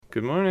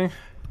Good morning.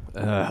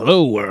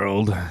 Hello,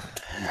 world.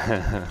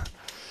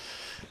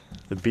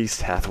 The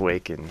beast hath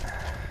wakened.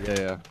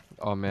 Yeah.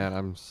 Oh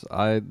man,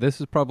 This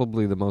is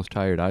probably the most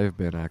tired I've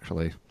been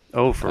actually.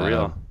 Oh, for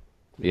real? Um,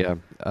 yeah.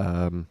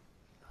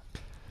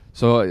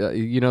 So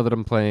you know that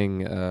I'm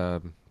playing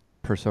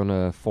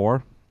Persona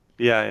 4.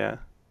 Yeah, yeah.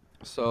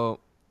 So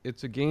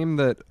it's a game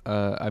that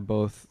I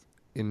both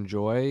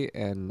enjoy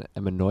and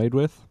am annoyed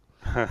with.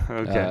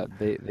 Okay.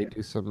 They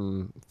do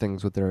some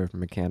things with their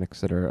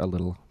mechanics that are a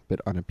little bit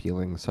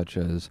unappealing, such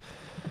as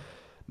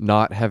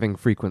not having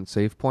frequent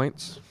save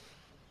points.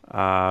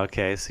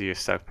 Okay, so you're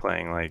stuck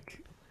playing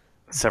like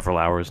several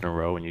hours in a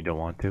row when you don't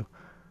want to.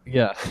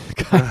 Yeah,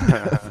 kind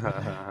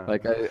of.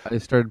 Like I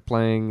started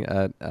playing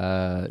at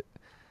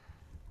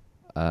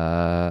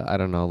I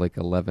don't know, like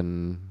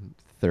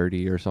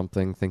 11:30 or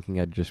something, thinking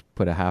I'd just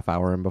put a half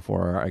hour in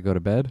before I go to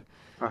bed.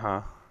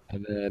 Uh-huh.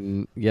 And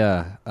then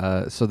yeah,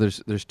 so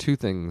there's two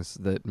things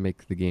that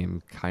make the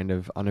game kind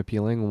of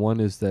unappealing. One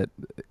is that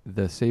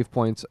the save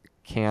points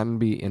can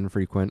be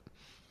infrequent,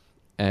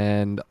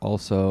 and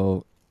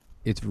also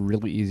it's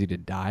really easy to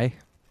die.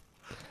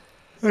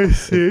 I It,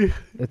 see.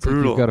 it's like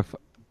Brutal. you've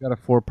got a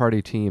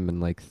four-party team,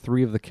 and like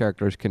three of the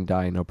characters can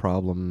die, no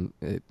problem.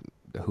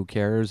 Who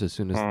cares? As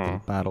soon as the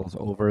Hmm. battle's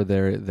over,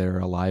 they're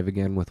alive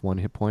again with one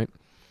hit point.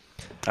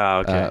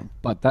 Okay.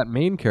 But that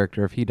main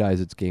character, if he dies,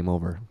 it's game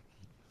over.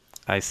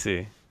 I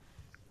see.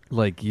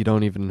 Like you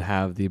don't even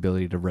have the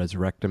ability to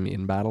resurrect him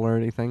in battle or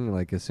anything.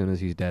 Like as soon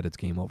as he's dead, it's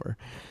game over.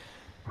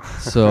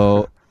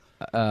 So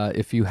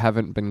if you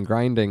haven't been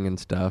grinding and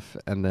stuff,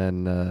 and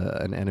then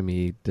an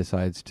enemy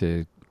decides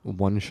to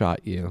one-shot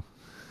you,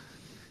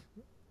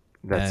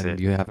 That's and it.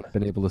 you haven't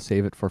been able to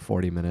save it for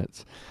 40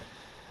 minutes,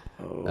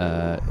 Oh,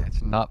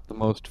 it's not the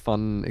most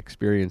fun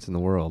experience in the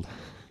world.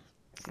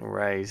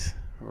 right.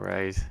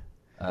 Right.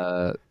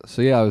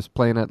 So yeah, I was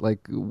playing at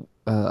like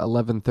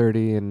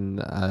 11:30,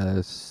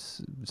 and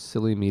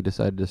silly me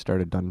decided to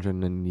start a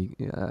dungeon, and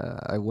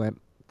I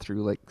went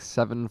through like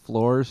 7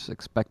 floors,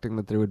 expecting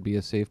that there would be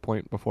a save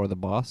point before the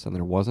boss, and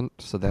there wasn't.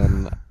 So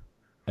then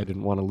I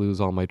didn't want to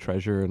lose all my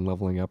treasure and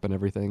leveling up and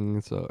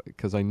everything, so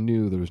because I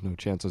knew there was no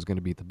chance I was going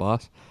to beat the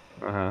boss.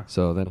 Uh-huh.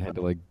 So then I had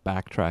to like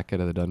backtrack out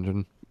of the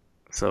dungeon.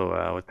 So,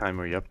 what time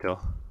were you up till?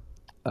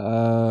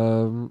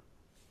 Um,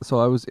 so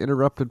I was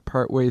interrupted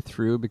partway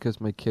through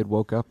because my kid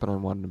woke up and I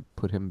wanted to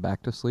put him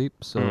back to sleep.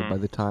 So Hmm. by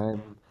the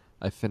time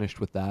I finished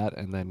with that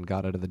and then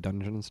got out of the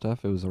dungeon and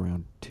stuff, it was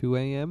around 2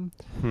 a.m.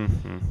 Hmm.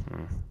 Hmm.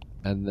 Hmm.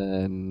 And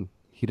then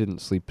he didn't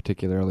sleep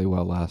particularly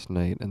well last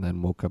night and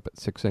then woke up at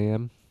 6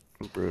 a.m.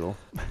 Brutal.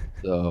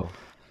 So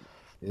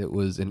it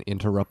was an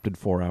interrupted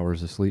 4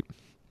 hours of sleep.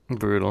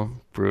 Brutal.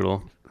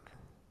 Brutal.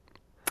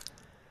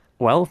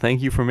 Well,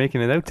 thank you for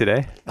making it out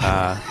today.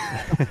 I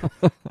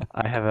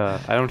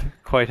don't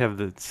quite have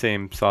the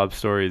same sob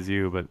story as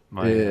you, but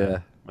Yeah.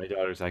 my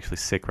daughter's actually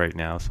sick right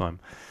now,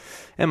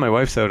 and my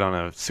wife's out on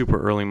a super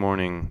early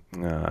morning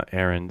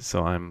errand,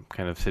 so I'm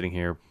kind of sitting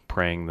here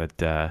praying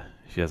that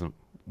she doesn't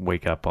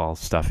wake up all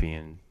stuffy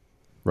and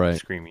Right.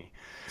 screamy.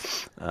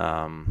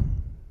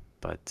 Um,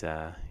 but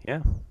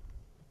yeah.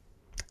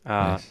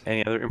 Nice.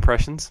 Any other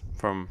impressions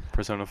from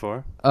Persona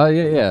 4? Yeah. What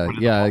are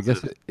the Yeah, I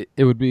guess bosses?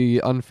 it would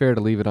be unfair to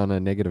leave it on a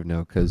negative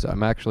note because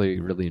I'm actually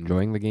really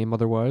enjoying the game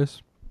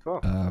otherwise. Cool.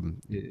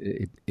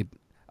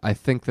 I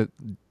think that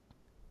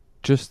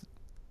just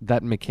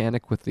that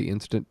mechanic with the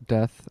instant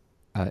death,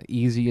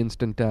 easy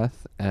instant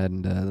death,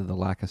 and the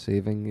lack of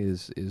saving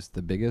is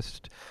the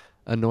biggest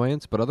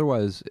annoyance. But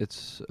otherwise,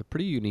 it's a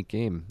pretty unique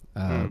game.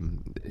 Hmm.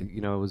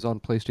 It was on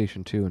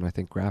PlayStation 2, and I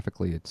think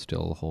graphically it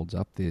still holds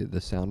up. The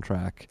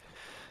soundtrack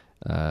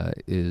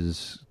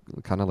is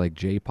kind of like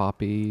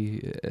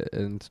J-poppy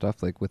and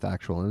stuff, like with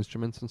actual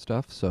instruments and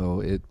stuff.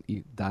 So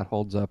that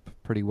holds up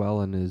pretty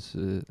well and is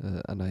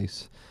a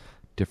nice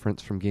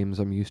difference from games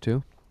I'm used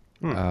to.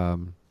 Hmm.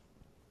 Um,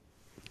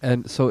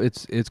 and so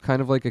it's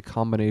kind of like a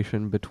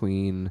combination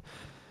between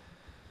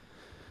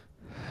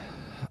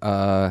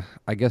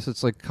I guess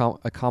it's like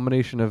a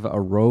combination of a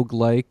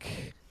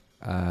roguelike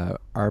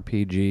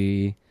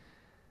RPG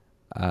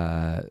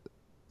uh,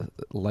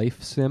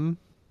 life sim,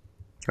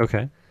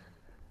 Okay.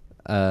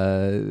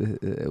 uh,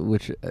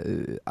 which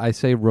I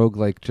say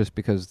roguelike just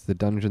because the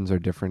dungeons are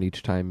different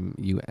each time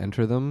you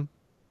enter them.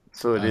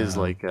 So it is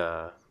Um, like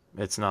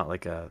it's not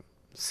like a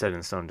set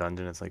in stone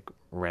dungeon. It's like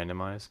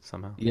randomized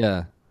somehow.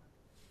 yeah,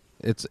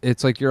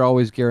 it's like you're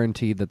always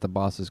guaranteed that the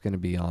boss is going to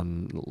be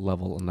on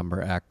level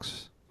number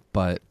X,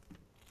 but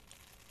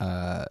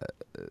uh,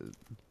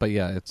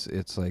 yeah,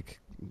 it's like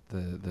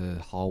the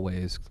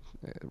hallways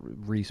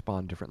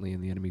respawn differently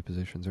and the enemy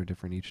positions are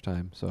different each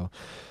time. So,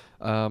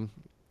 um,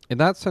 in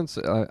that sense,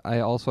 I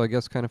also I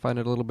guess kind of find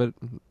it a little bit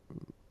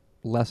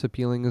less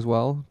appealing as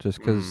well, just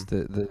because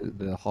Mm.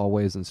 the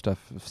hallways and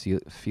stuff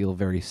feel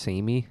very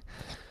samey.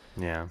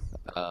 Yeah.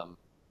 Um,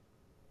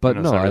 I but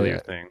know it's no, not really your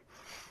thing.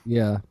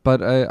 yeah,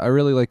 but I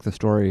really like the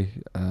story,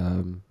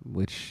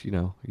 which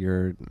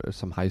you're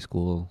some high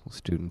school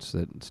students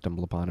that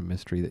stumble upon a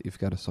mystery that you've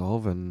got to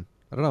solve, and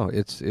I don't know,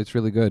 it's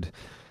really good.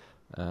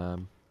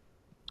 Um,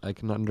 I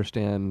can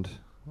understand,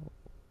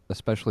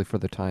 especially for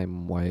the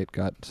time, why it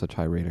got such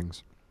high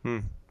ratings. Hmm.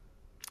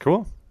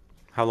 Cool.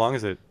 How long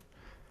is it?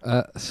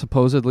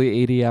 Supposedly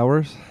 80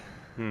 hours.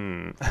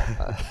 Hmm.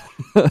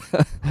 Uh,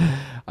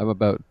 I'm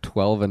about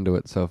 12 into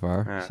it so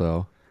far, Yeah.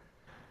 so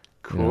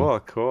yeah. Cool,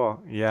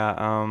 cool. Yeah,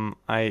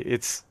 I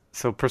it's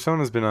so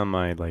Persona's been on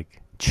my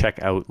like check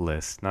out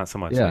list, not so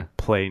much Yeah. like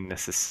play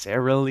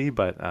necessarily,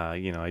 but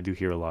I do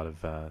hear a lot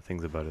of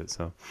things about it.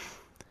 So,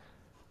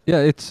 Yeah,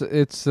 it's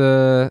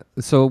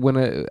so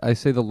when I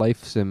say the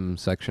life sim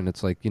section,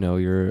 it's like,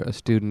 you're a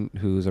student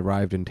who's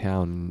arrived in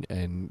town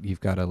and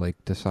you've got to like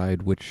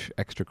decide which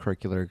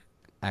extracurricular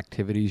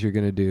activities you're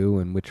going to do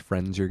and which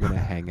friends you're going to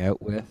hang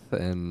out with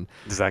and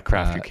does that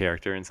craft uh your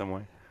character in some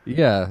way?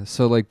 yeah,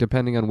 so like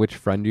depending on which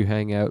friend you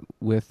hang out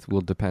with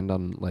will depend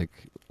on like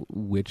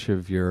which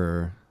of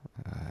your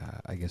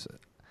I guess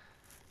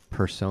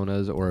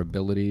personas or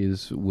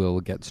abilities will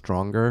get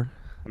stronger.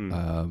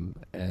 Hmm.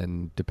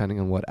 And depending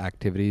on what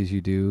activities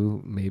you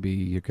do, maybe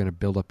you're going to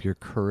build up your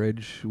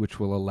courage, which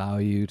will allow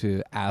you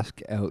to ask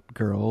out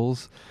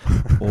girls,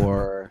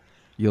 or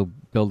you'll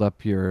build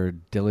up your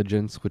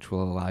diligence, which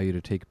will allow you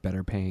to take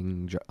better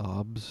paying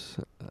jobs.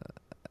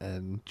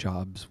 And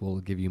jobs will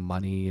give you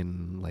money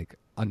and like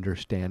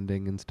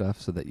understanding and stuff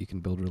so that you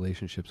can build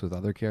relationships with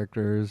other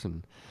characters.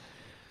 And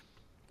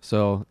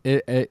so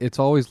it's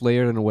always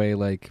layered in a way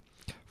like,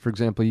 for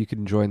example, you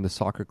can join the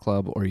soccer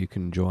club or you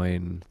can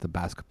join the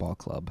basketball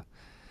club,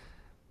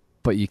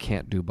 but you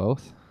can't do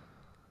both.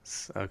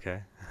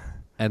 Okay.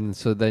 And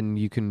so then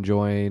you can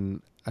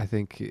join, I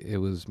think it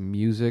was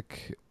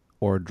music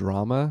or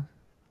drama,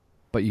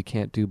 but you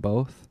can't do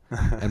both.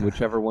 And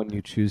whichever one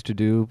you choose to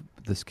do,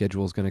 the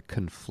schedule is going to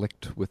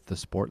conflict with the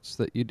sports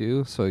that you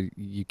do, so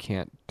you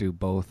can't do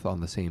both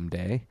on the same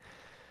day.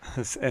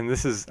 And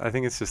this is, I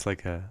think it's just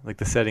like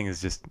the setting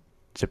is just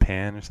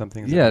Japan or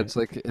something, is that Yeah,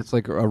 right? it's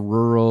like a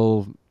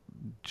rural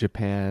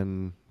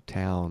Japan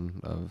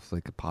town of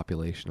like a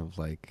population of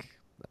like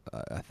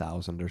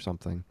 1,000 or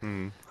something.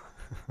 Hmm.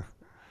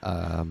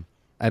 Um,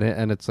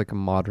 and it's like a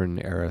modern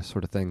era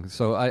sort of thing.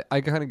 So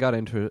I kind of got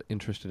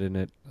interested in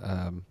it.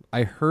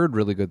 I heard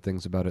really good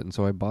things about it, and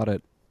so I bought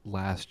it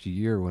last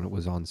year when it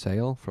was on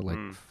sale for like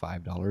Hmm.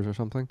 $5 or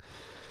something.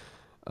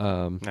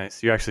 Um,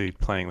 Nice. You're actually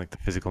playing like the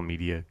physical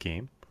media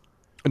game.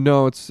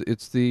 no, it's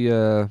the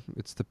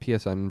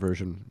PSN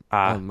version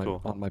Ah, on my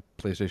cool. on my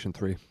PlayStation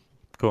 3.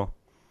 Cool.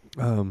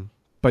 Um,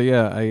 but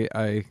yeah,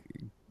 I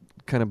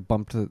kind of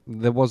bumped it.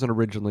 That wasn't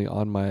originally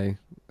on my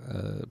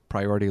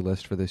priority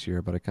list for this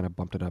year, but I kind of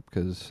bumped it up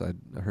because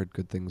I heard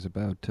good things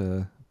about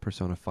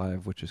Persona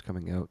 5, which is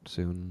coming out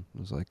soon.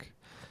 I was like,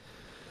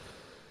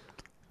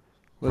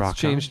 let's Rock on,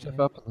 change stuff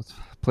man. up and let's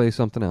play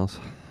something else.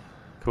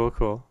 Cool,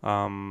 cool.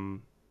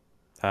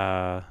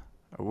 Uh,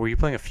 were you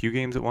playing a few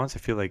games at once? I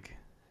feel like,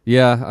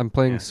 Yeah, I'm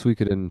playing yeah.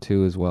 Suikoden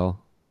 2 as well.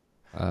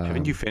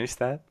 Haven't you Um, finished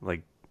that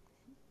like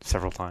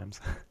several times?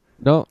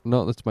 no,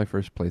 no, that's my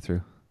first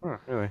playthrough. Oh,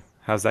 really?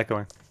 How's that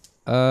going?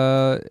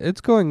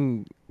 It's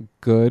going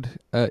good.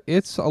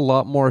 It's a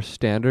lot more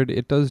standard.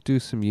 It does do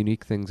some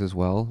unique things as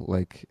well.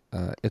 Like,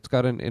 it's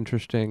got an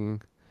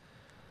interesting,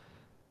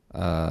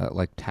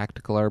 like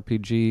tactical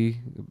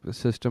RPG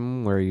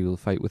system where you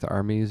fight with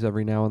armies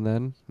every now and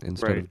then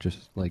instead Right. of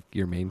just like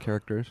your main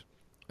characters.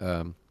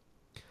 Um,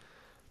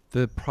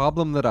 the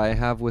problem that I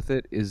have with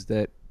it is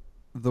that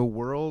the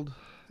world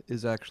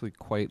is actually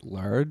quite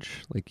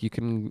large. Like, you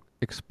can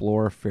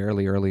explore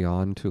fairly early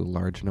on to a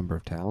large number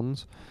of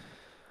towns,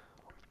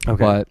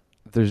 Okay. but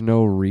there's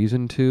no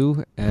reason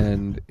to.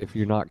 And if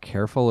you're not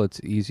careful,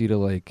 it's easy to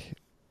like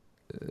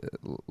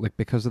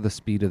because of the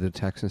speed of the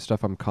text and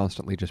stuff, I'm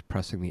constantly just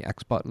pressing the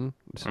X button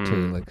to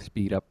Mm, like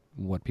speed up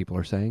what people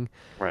are saying,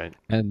 right.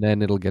 and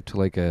then it'll get to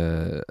like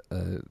a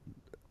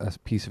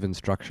piece of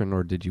instruction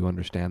or did you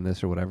understand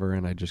this or whatever,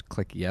 and I just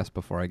click yes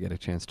before I get a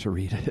chance to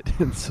read it.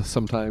 And so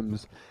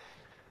sometimes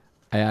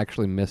I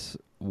actually miss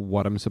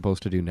what I'm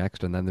supposed to do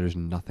next, and then there's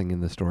nothing in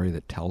the story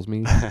that tells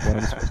me what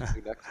I'm supposed to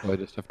do next, so I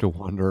just have to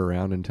wander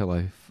around until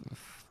I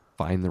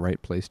find the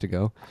right place to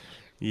go.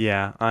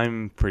 Yeah,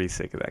 I'm pretty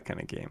sick of that kind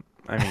of game.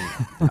 I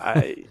mean,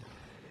 I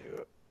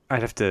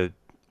I'd have to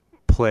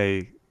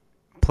play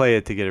play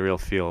it to get a real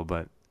feel,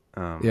 but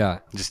Yeah,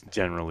 just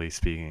generally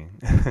speaking.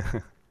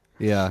 yeah.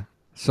 Yeah.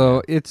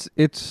 So it's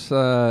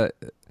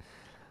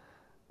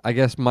I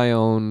guess my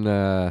own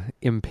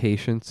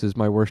impatience is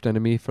my worst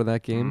enemy for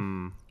that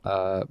game.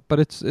 Mm, But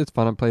it's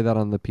fun. I play that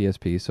on the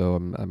PSP, so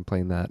I'm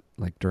playing that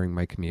like during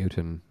my commute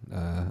and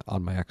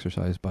on my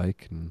exercise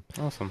bike and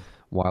awesome.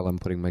 while I'm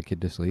putting my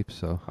kid to sleep.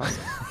 So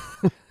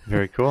Awesome.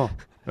 Very cool.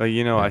 I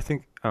yeah,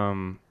 think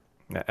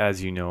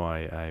as you know,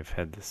 I've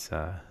had this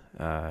uh,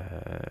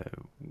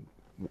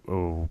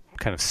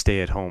 kind of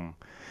stay at home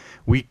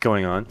week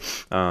going on.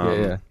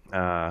 yeah,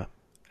 yeah,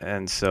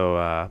 And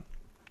so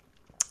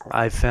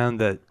I found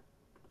that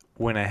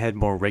when I had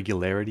more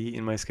regularity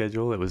in my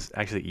schedule, it was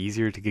actually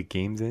easier to get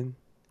games in.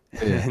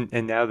 yeah, yeah.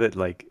 And now that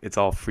like it's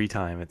all free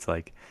time, it's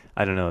like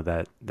I don't know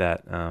that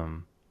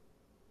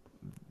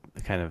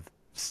kind of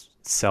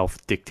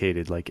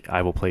self-dictated. Like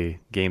I will play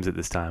games at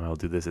this time. I'll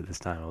do this at this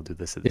time. I'll do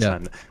this at this Yeah.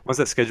 time. Once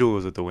that schedule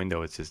goes out the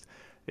window, it's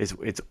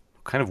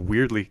kind of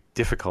weirdly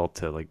difficult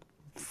to like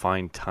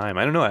find time.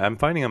 I don't know. I'm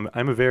finding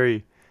I'm a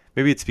very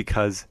maybe it's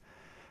because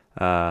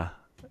uh,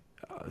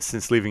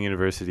 since leaving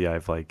university,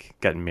 I've like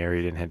gotten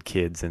married and had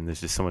kids, and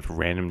there's just so much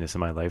randomness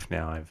in my life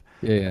now.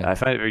 Yeah. Yeah. I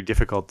find it very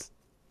difficult.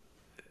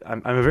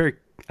 I'm a very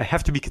I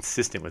have to be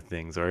consistent with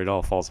things, or it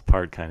all falls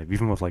apart. Kind of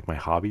even with like my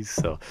hobbies.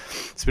 So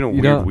it's been a You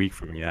weird know. week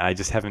for me. I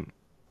just haven't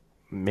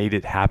made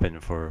it happen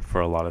for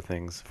a lot of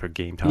things, for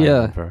game time Yeah.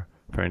 and for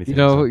You anything.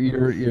 know, So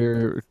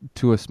you're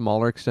to a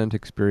smaller extent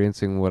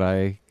experiencing what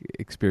I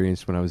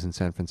experienced when I was in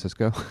San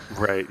Francisco.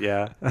 right,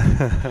 yeah.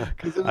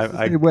 Because it was the I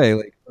same way.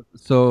 Like,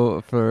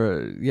 so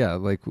for yeah,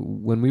 like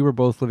when we were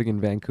both living in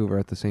Vancouver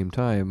at the same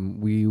time,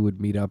 we would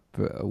meet up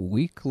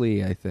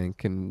weekly, I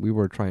think, and we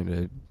were trying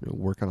to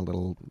work on a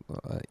little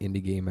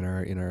indie game in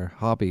our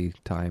hobby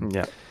time.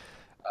 yeah,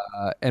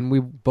 And we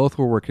both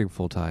were working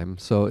full time,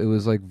 so it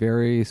was like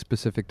very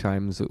specific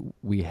times that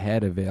we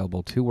had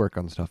available to work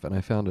on stuff, and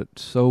I found it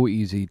so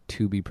easy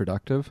to be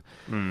productive.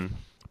 mm,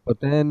 But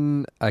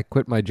then I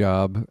quit my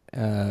job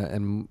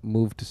and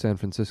moved to San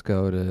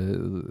Francisco to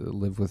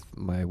live with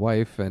my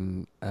wife,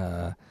 and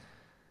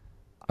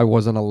I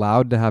wasn't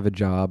allowed to have a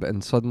job,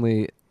 and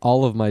suddenly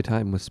all of my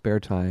time was spare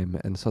time,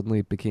 and suddenly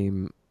it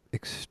became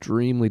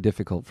extremely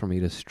difficult for me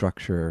to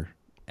structure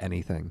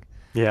anything.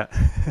 yeah.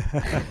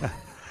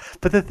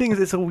 But the thing is,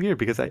 it's so weird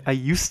because I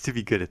used to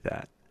be good at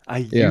that. I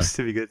Yeah, used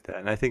to be good at that,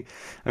 and I think,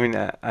 I mean,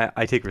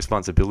 I take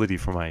responsibility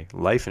for my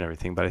life and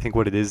everything, but I think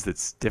what it is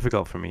that's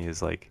difficult for me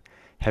is like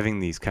having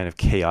these kind of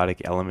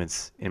chaotic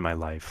elements in my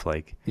life,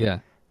 like yeah,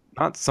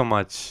 not so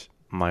much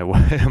my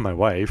wife, my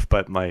wife,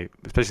 but my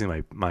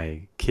especially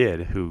my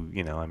kid, who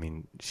I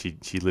mean, she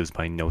lives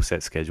by no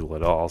set schedule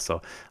at all,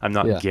 so I'm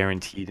not yeah,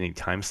 guaranteed any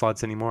time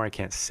slots anymore. I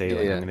can't say yeah,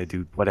 like I'm yeah, going to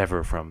do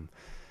whatever from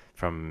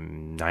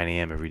 9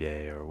 a.m. every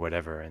day or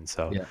whatever, and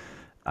so yeah,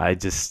 I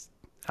just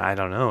I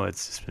don't know.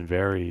 It's just been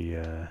very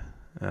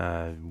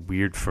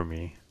weird for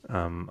me.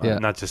 yeah,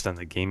 Not just on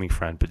the gaming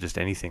front, but just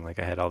anything. Like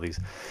I had all these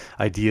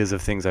ideas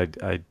of things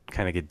I'd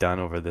kind of get done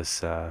over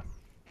this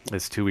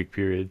 2 week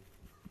period,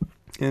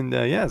 and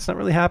yeah, it's not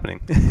really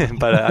happening.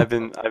 But I've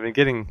been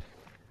getting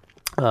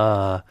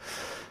uh,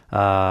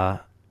 uh,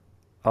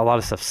 a lot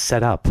of stuff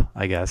set up.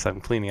 I guess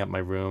I'm cleaning up my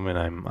room, and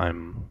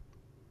I'm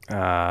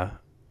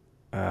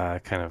uh,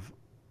 kind of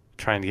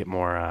trying to get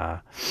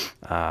more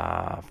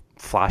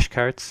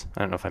flashcards. I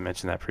don't know if I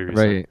mentioned that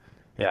previously. right.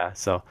 Yeah,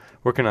 so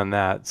working on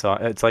that. So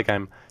it's like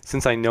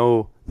since I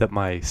know that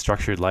my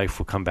structured life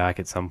will come back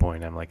at some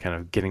point, I'm like kind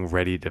of getting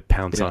ready to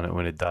pounce Yeah, on it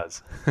when it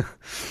does.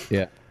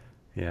 yeah.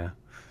 Yeah.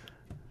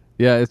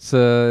 Yeah, it's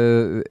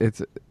I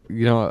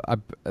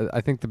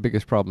think the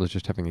biggest problem is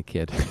just having a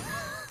kid.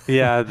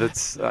 Yeah,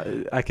 that's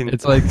I can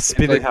It's like it's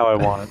spin it like how I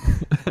want.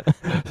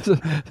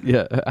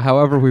 yeah,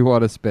 however we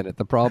want to spin it.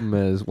 The problem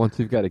is once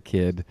you've got a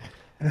kid,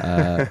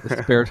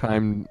 spare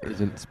time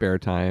isn't spare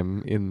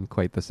time in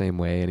quite the same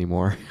way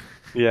anymore.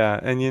 Yeah,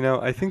 and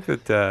I think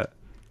that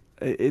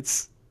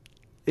it's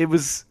it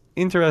was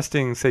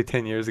interesting. Say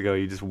 10 years ago,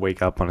 you just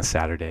wake up on a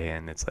Saturday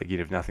and it's like you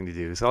have nothing to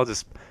do. So I'll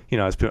just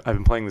I've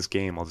been playing this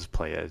game. I'll just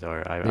play it,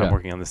 or I'm Yeah,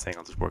 working on this thing.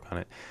 I'll just work on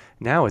it.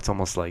 Now it's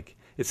almost like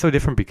it's so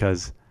different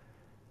because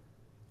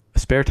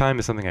spare time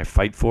is something I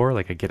fight for.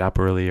 Like I get up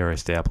early or I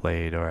stay up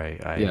late or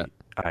yeah,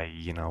 I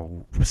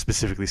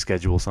specifically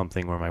schedule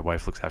something where my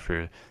wife looks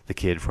after the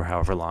kid for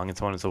however long and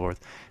so on and so forth.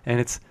 And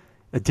it's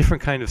a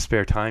different kind of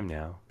spare time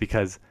now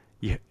because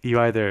you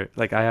either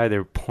like I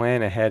either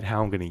plan ahead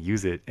how I'm going to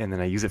use it and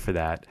then I use it for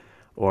that,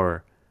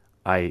 or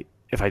I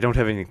if I don't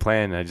have anything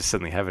planned and I just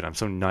suddenly have it, I'm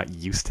so not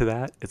used to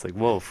that. It's like,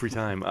 whoa, free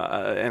time,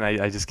 and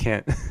I just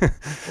can't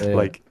yeah,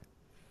 like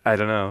I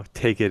don't know,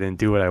 take it and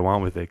do what I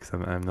want with it because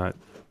I'm not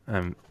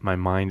my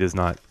mind is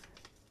not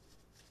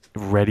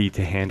ready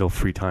to handle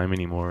free time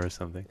anymore or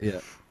something. yeah,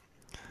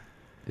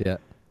 yeah.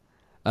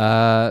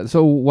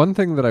 So one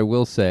thing that I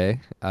will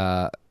say,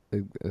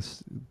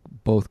 is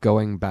both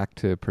going back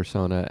to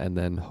Persona and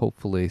then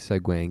hopefully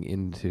segueing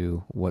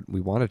into what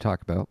we want to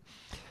talk about,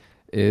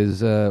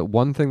 is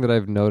one thing that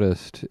I've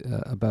noticed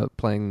about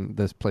playing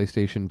this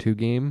PlayStation 2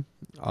 game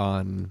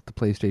on the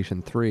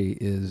PlayStation 3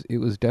 is it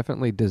was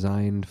definitely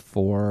designed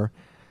for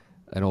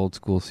an old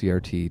school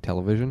CRT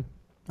television.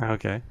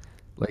 Okay.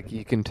 Like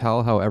you can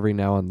tell how every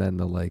now and then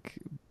they'll like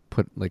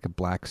put like a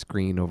black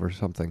screen over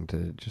something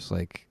to just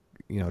like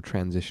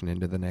transition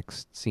into the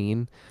next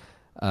scene.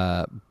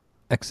 Uh,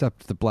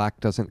 Except the black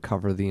doesn't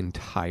cover the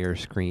entire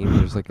screen.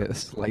 There's like a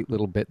slight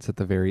little bits at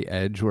the very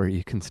edge where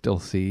you can still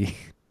see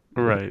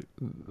Right.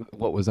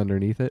 what was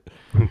underneath it.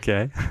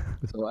 Okay.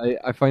 So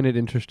I find it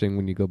interesting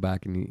when you go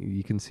back and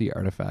you can see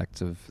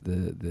artifacts of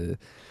the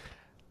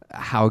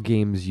how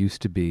games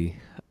used to be,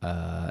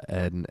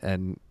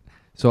 and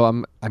so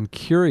I'm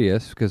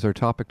curious because our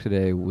topic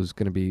today was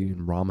going to be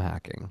ROM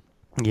hacking.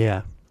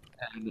 Yeah.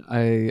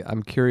 And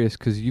I'm curious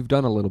because you've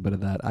done a little bit of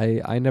that.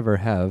 I never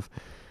have,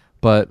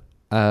 but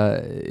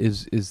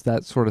is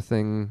that sort of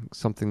thing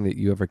something that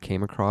you ever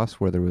came across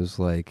where there was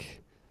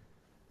like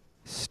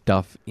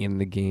stuff in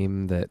the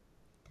game that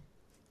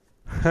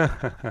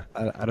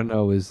I don't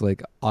know is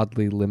like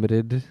oddly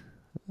limited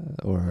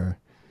or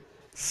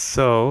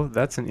So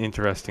that's an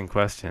interesting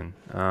question.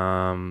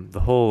 The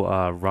whole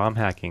ROM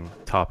hacking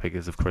topic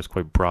is, of course,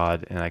 quite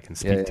broad, and I can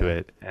yeah, speak to yeah,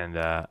 it. And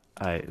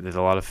there's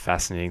a lot of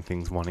fascinating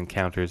things one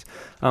encounters.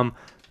 Um,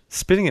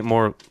 Spitting it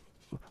more,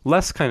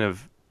 less kind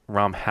of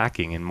ROM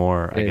hacking, and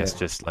more, I yeah, guess, yeah,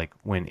 just like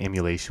when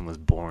emulation was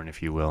born,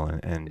 if you will,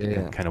 and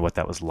yeah, kind of what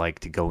that was like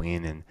to go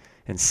in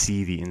and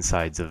see the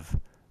insides of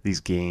these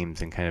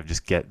games and kind of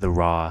just get the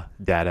raw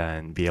data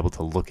and be able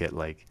to look at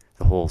like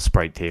the whole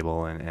sprite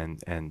table and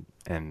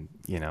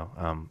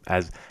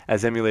as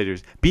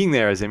emulators being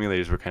there as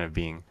emulators were kind of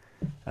being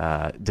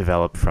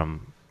developed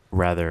from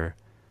rather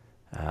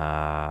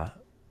uh,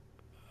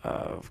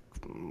 uh,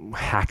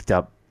 hacked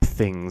up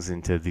things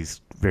into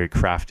these very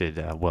crafted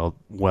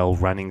well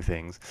running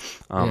things.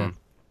 yeah. um,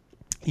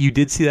 you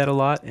did see that a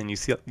lot, and you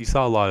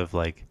saw a lot of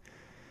like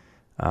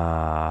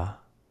uh,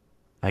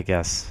 I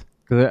guess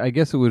 'Cause I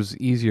guess it was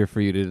easier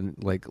for you to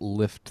like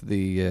lift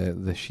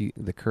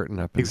the curtain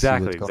up and see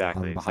what's going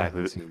on behind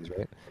the exactly. scenes,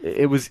 right?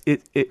 It was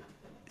it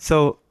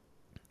so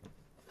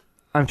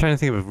I'm trying to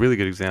think of a really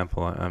good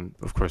example.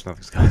 Of course,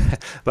 nothing's going,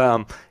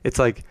 but it's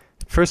like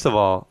first of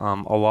all,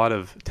 a lot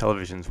of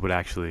televisions would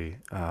actually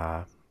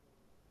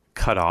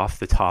cut off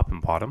the top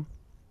and bottom.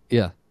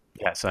 Yeah.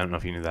 Yeah, so I don't know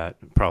if you knew that.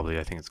 Probably,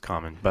 I think it's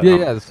common, but Yeah,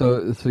 yeah.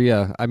 So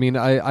yeah. I mean,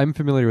 I'm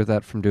familiar with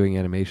that from doing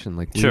animation.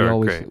 Like sure,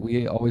 great.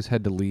 we always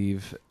had to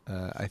leave.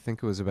 I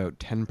think it was about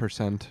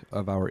 10%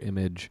 of our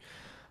image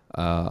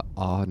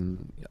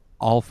on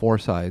all four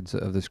sides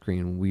of the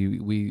screen.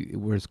 We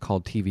was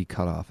called TV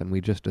cutoff, and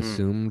we just Mm.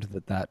 assumed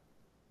that that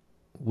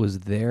was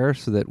there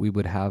so that we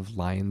would have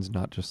lines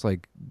not just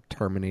like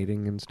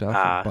terminating and stuff,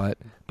 Ah,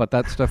 but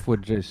that stuff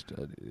would just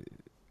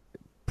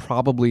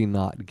probably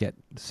not get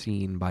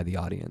seen by the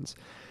audience.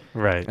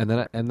 right. And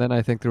then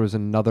I think there was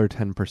another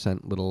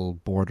 10% little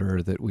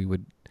border that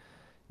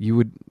you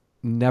would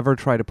never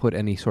try to put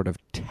any sort of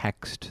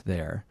text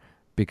there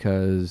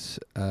because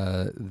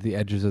the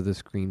edges of the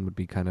screen would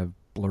be kind of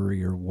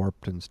blurry or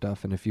warped and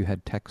stuff. And if you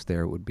had text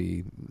there, it would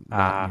be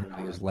not Ah,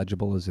 nearly as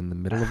legible as in the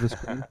middle of the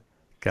screen.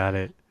 got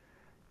it.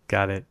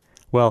 Got it.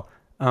 Well,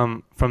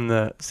 from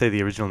the say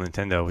the original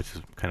Nintendo, which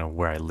is kind of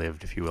where I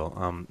lived, if you will,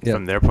 Yeah,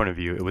 from their point of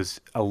view, it was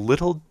a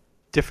little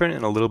different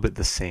and a little bit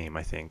the same,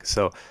 I think.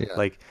 So, yeah,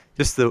 like,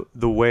 just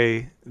the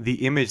way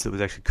the image that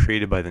was actually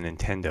created by the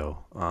Nintendo,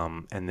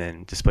 and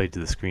then displayed to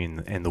the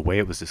screen, and the way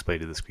it was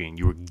displayed to the screen,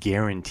 you were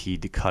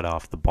guaranteed to cut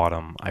off the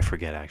bottom. I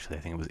forget actually. I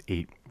think it was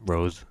 8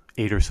 rows,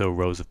 8 or so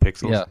rows of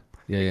pixels. yeah,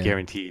 yeah, yeah,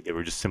 Guaranteed, they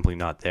were just simply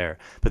not there.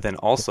 But then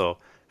also,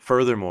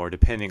 furthermore,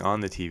 depending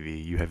on the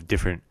TV, you have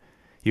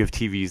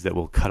TVs that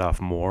will cut off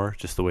more,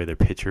 just the way their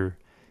picture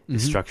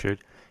is hmm structured.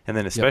 And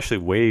then yep, especially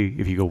way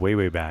if you go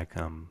way back,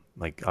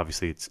 like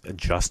obviously it's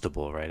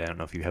adjustable, right? I don't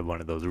know if you had one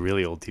of those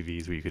really old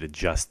TVs where you could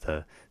adjust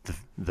the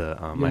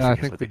I yeah. I forget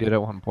think what we they did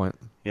at one point.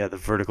 yeah, the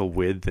vertical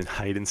width and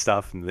height and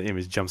stuff, and the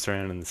image jumps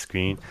around on the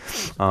screen.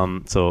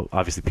 So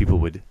obviously people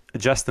would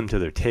adjust them to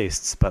their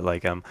tastes, but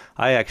like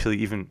I actually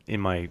even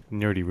in my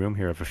nerdy room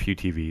here have a few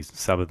TVs.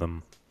 Some of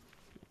them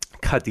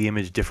cut the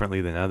image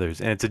differently than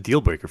others, and it's a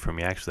deal breaker for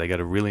me. Actually, I got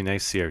a really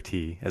nice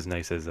CRT, as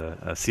nice as a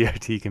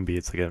CRT can be.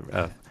 It's like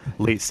a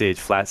late stage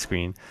flat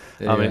screen.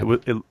 Yeah,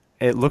 yeah,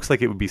 It looks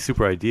like it would be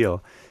super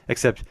ideal,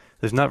 except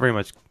there's not very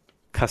much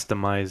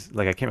customized.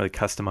 Like I can't really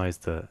customize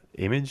the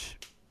image.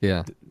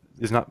 yeah,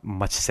 There's not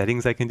much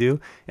settings I can do,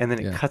 and then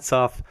it yeah. cuts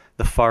off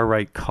the far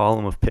right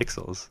column of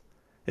pixels.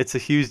 It's a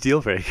huge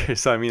deal breaker.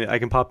 So I mean, I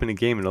can pop in a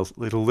game and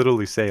it'll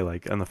literally say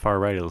like on the far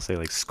right, it'll say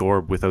like score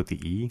without the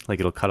E, like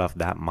it'll cut off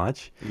that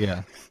much.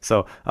 Yeah.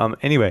 So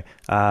anyway,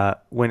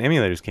 when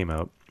emulators came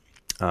out,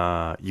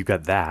 you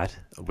got that,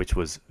 which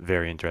was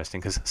very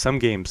interesting because some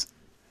games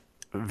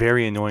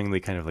very annoyingly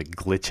kind of like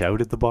glitch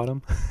out at the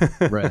bottom,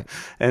 Right.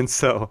 and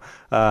so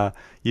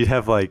you'd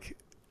have like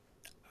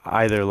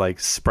either like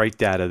sprite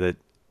data that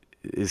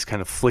is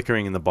kind of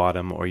flickering in the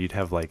bottom, or you'd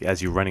have like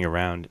as you're running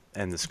around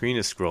and the screen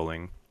is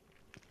scrolling,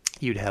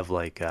 you'd have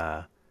like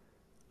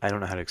I don't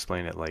know how to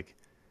explain it, like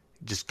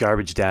just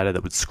garbage data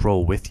that would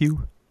scroll with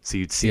you. So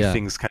you'd see Yeah.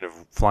 things kind of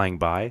flying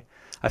by.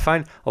 I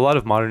find a lot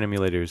of modern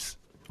emulators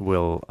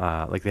will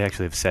like they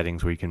actually have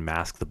settings where you can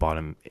mask the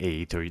bottom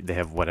eight, or they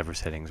have whatever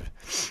settings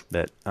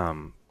that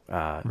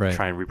Right.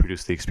 try and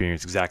reproduce the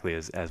experience exactly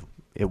as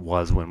it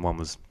was when one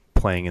was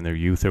playing in their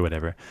youth or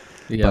whatever.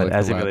 Yeah, But like the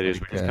as lab, emulators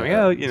were like just coming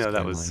out, that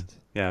scan was lines.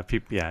 yeah,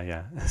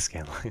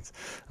 scan lines.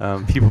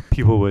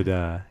 People would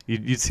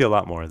you'd see a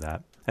lot more of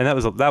that, and that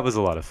was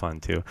a lot of fun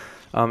too.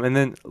 And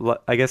then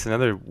I guess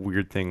another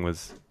weird thing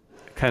was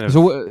kind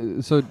So,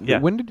 of yeah.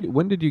 when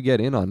did you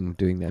get in on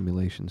doing the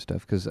emulation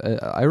stuff? Because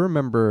I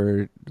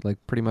remember like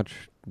pretty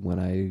much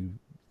when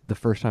the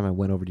first time I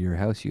went over to your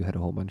house, you had a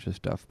whole bunch of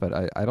stuff, but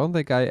I don't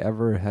think I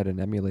ever had an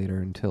emulator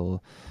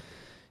until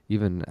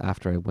even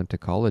after I went to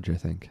college, I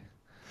think.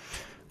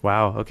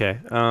 Wow. Okay.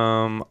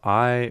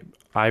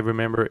 I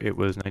remember it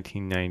was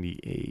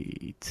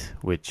 1998,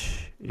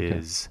 which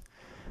Okay. is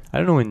I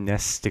don't know when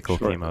NES Stickle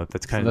Sure. came out.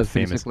 That's So kind of that's the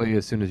famous. basically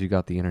as soon as you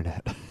got the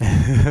internet.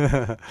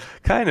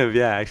 Kind of,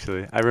 yeah,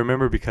 actually. I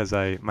remember because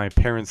my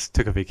parents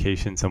took a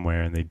vacation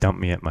somewhere and they dumped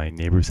me at my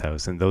neighbor's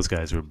house, and those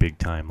guys were big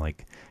time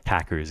like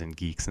hackers and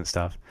geeks and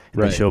stuff.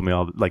 And they Right. showed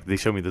me they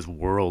showed me this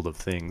world of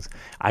things.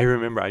 I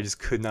remember I just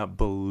could not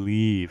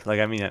believe,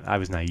 like, I mean, I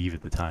was naive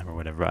at the time or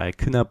whatever. I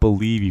could not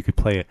believe you could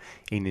play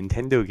a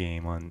Nintendo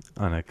game on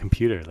a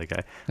computer. Like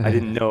I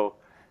didn't know.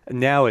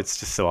 Now it's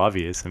just so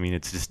obvious. I mean,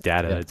 it's just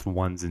data. Yeah. It's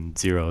ones and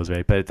zeros,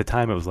 right? But at the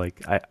time, it was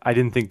like I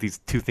didn't think these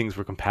two things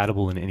were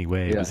compatible in any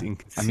way. It Yeah. was I mean, one's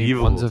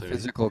inconceivable a to me.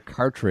 physical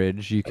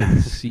cartridge. You can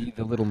see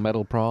the little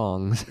metal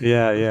prongs.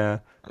 Yeah, yeah.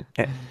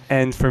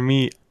 And for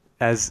me,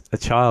 as a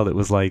child, it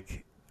was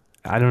like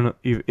I don't know.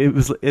 It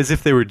was as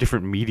if they were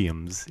different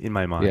mediums in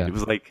my mind. Yeah. It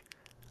was like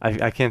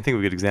I can't think of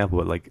a good example,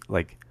 but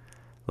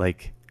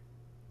like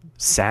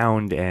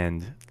sound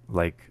and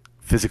like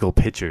physical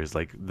pictures.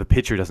 Like the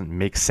picture doesn't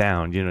make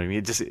sound. You know what I mean?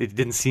 It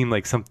didn't seem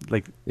like something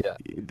like Yeah.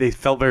 they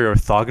felt very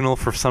orthogonal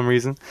for some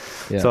reason.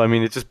 Yeah. So I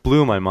mean, it just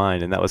blew my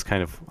mind, and that was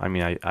kind of. I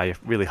mean, I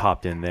really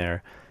hopped in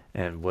there,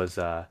 and was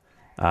uh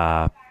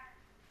uh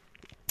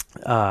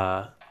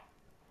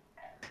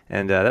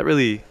and that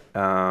really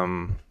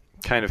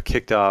kind of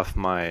kicked off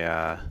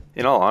my,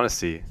 in all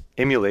honesty,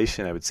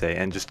 emulation, I would say,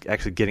 and just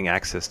actually getting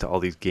access to all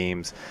these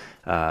games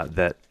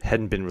that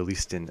hadn't been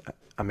released in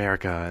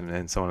America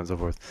and so on and so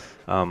forth.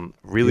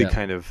 Really Yeah.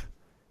 kind of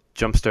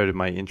jump-started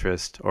my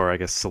interest, or I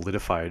guess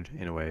solidified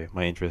in a way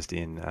my interest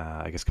in,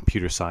 I guess,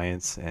 computer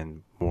science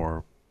and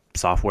more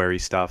software-y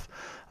stuff,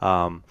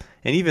 and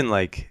even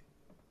like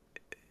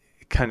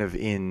kind of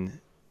in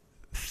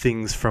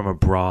things from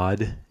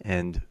abroad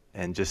and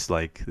just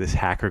like this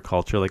hacker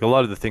culture. Like a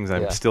lot of the things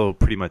I'm Yeah. still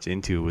pretty much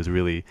into was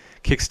really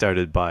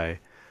kickstarted by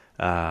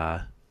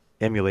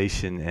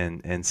emulation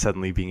and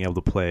suddenly being able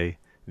to play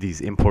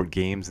these import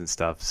games and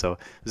stuff. So it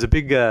was a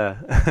big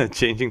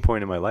changing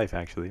point in my life,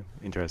 actually.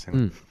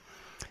 Interestingly. Mm.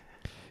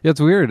 Yeah,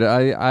 it's weird.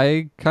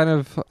 I kind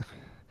of,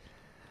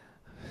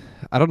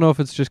 I don't know if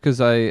it's just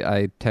because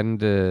I tend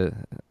to,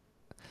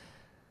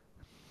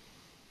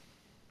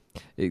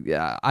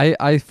 yeah,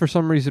 I for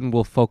some reason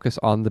will focus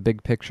on the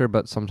big picture,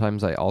 but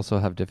sometimes I also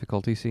have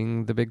difficulty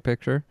seeing the big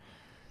picture.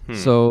 Hmm.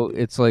 So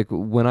it's like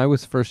when I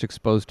was first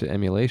exposed to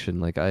emulation,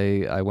 like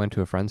I went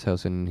to a friend's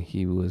house and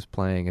he was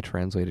playing a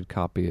translated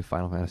copy of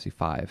Final Fantasy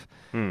V.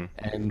 Hmm.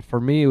 And for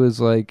me, it was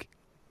like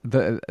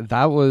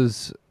that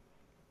was,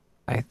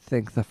 I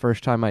think, the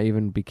first time I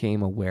even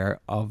became aware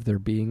of there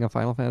being a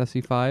Final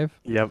Fantasy V.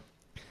 Yep.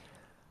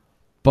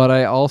 But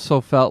I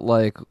also felt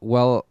like,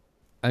 well,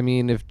 I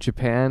mean, if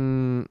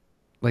Japan,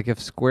 like if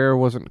Square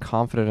wasn't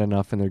confident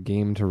enough in their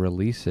game to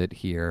release it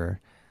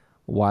here,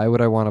 why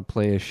would I want to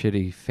play a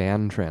shitty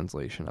fan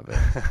translation of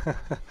it?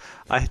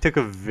 I took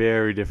a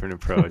very different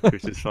approach,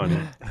 which is funny.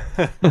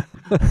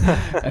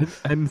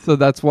 and so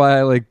that's why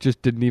I like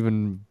just didn't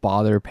even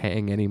bother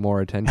paying any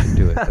more attention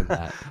to it than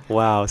that.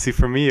 Wow. See,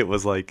 for me, it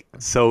was like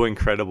so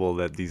incredible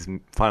that these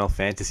Final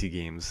Fantasy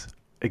games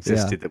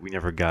existed that we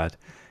never got.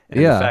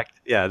 And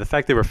Yeah. the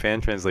fact they were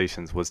fan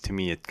translations was to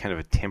me a kind of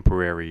a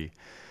temporary,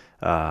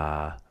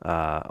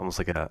 almost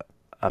like a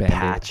Band-Aid.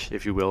 patch,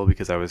 if you will,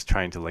 because I was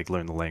trying to like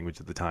learn the language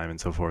at the time and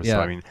so forth. So Yeah.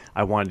 I mean,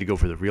 I wanted to go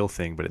for the real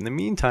thing, but in the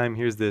meantime,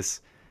 here's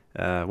this,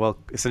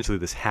 essentially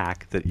this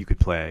hack that you could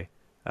play,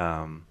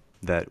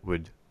 that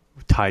would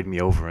tide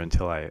me over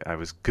until I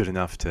was good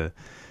enough to,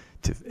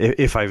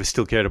 if I was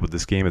still cared about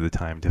this game at the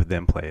time, to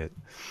then play it.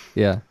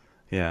 Yeah.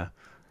 Yeah.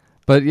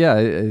 But yeah,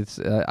 it's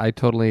I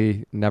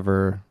totally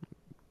never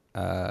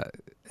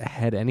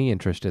had any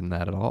interest in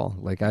that at all.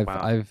 Like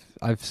Wow.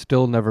 I've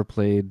still never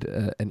played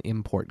an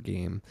import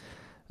game.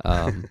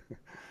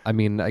 I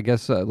mean, I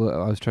guess I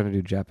was trying to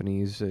do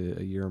Japanese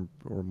a year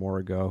or more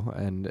ago,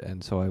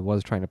 and so I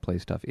was trying to play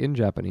stuff in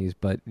Japanese,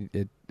 but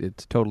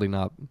it's totally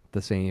not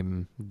the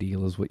same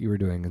deal as what you were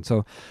doing. And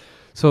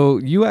so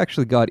you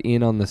actually got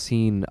in on the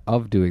scene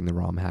of doing the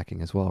ROM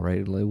hacking as well, right?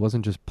 It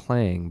wasn't just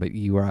playing, but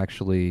you were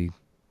actually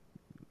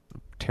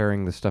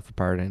tearing the stuff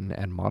apart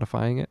and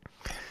modifying it.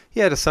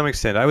 Yeah, to some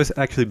extent. I was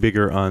actually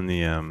bigger on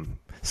the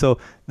so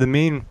the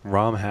main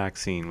ROM hack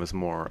scene was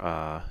more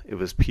it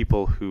was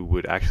people who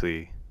would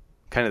actually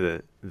kind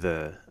of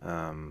the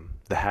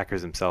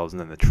hackers themselves and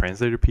then the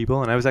translator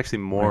people, and I was actually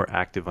more Right.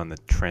 active on the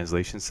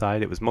translation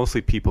side. It was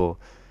mostly people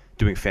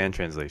doing fan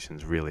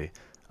translations, really.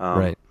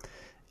 Right.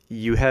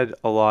 You had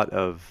a lot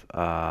of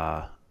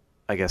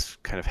I guess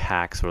kind of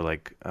hacks, or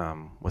like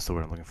what's the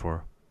word I'm looking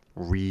for?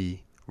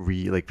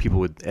 Like people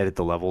would edit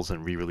the levels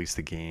and re-release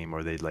the game,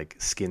 or they'd like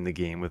skin the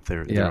game with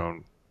their Yeah.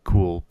 own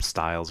cool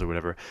styles or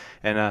whatever.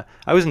 And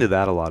I was into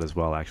that a lot as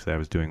well. Actually, I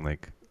was doing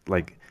like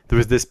there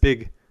was this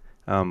big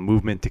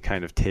movement to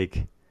kind of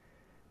take.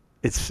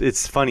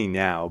 It's funny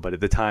now, but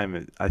at the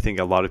time, I think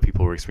a lot of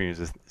people were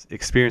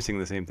experiencing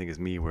the same thing as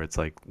me, where it's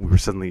like we were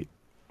suddenly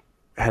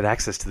had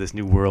access to this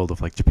new world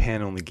of like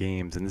Japan only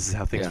games, and this is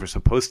how things Yeah. were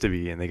supposed to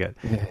be, and they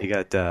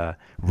got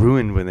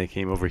ruined when they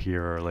came over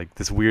here, or like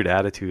this weird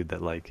attitude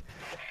that like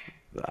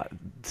uh,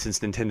 since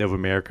Nintendo of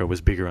America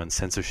was bigger on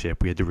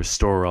censorship, we had to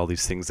restore all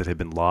these things that had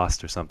been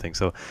lost or something.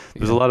 So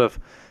there's a Yeah. lot of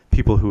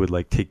people who would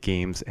like take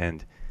games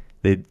and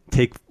they'd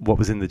take what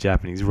was in the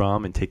Japanese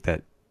ROM and take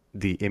that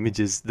the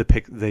images,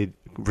 they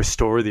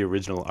restore the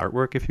original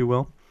artwork, if you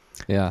will.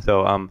 Yeah.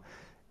 So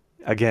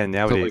again, So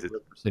nowadays like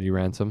River City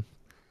Ransom.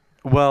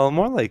 well,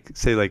 more like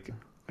say like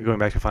going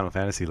back to Final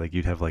Fantasy, like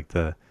you'd have like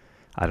the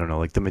I don't know,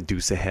 like the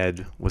Medusa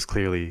head was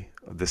clearly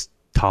this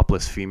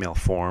topless female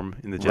form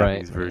in the Right.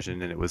 Japanese Right.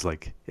 version, and it was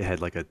like it had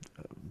like a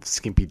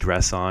skimpy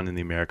dress on in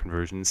the American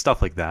version,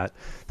 stuff like that.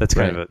 That's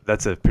kind Right. of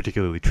that's a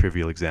particularly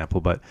trivial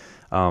example, but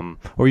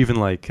or even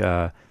like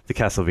the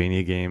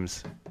Castlevania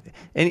games.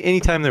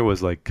 Anytime there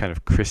was like kind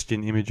of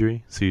Christian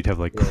imagery, so you'd have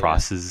like Yeah. Yeah.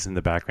 crosses in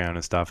the background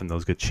and stuff, and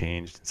those get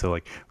changed. So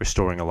like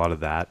restoring a lot of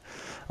that.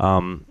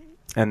 Um,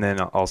 and then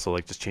also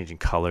like just changing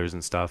colors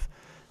and stuff.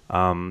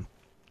 Um,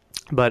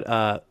 but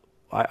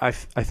I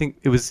think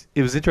it was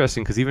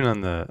interesting because even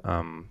on the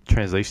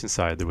translation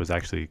side, there was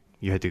actually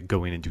you had to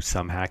go in and do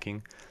some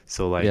hacking.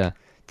 So like Yeah.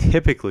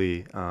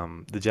 typically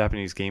the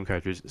Japanese game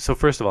cartridges. So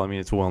first of all, I mean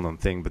it's a well-known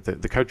thing, but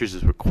the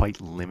cartridges were quite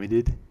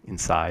limited in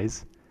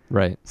size.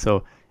 Right.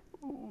 So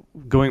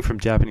going from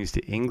Japanese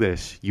to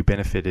English, you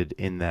benefited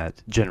in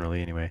that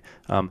generally anyway.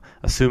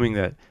 Assuming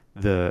that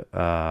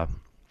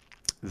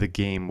the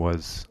game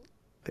was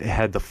it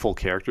had the full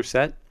character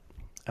set,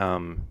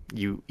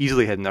 you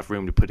easily had enough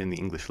room to put in the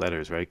English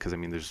letters, right? Because I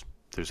mean,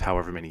 there's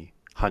however many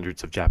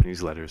hundreds of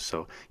Japanese letters,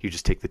 so you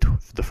just take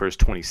the first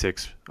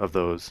 26 of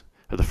those,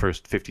 or the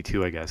first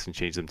 52, I guess, and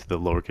change them to the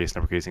lowercase, and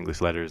uppercase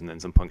English letters, and then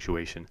some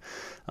punctuation.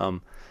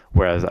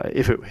 Whereas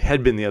if it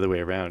had been the other way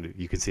around,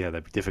 you could see how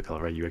that'd be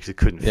difficult, right? You actually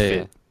couldn't Yeah. Yeah.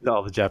 fit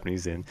all the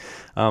Japanese in.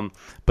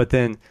 But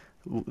then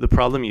the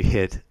problem you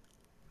hit,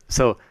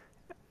 so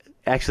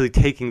actually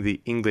taking the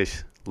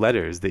English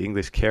letters, the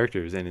English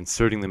characters, and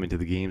inserting them into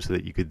the game so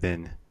that you could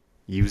then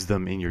use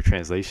them in your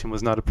translation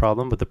was not a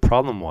problem. But the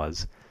problem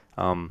was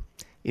um,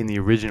 in the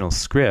original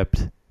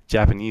script,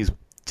 Japanese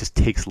just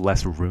takes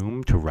less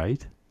room to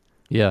write.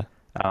 Yeah.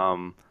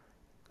 Um,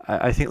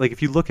 I think like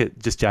if you look at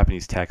just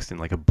Japanese text in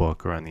like a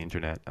book or on the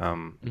internet,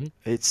 Mhm.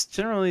 it's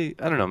generally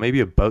I don't know maybe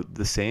about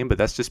the same, but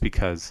that's just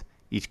because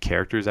each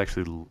character is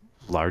actually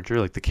larger.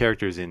 Like the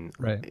characters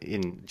Right.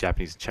 in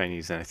Japanese and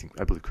Chinese, and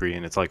I believe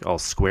Korean, it's like all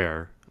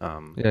square, Yeah.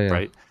 Yeah.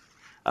 right?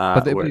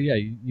 But Where yeah,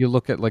 you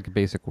look at like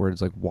basic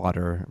words like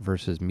water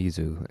versus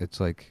Mizu. It's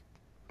like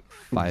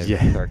five yeah,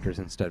 characters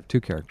instead of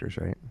two characters,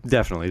 right?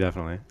 definitely,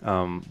 definitely.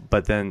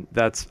 But then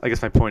that's I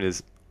guess my point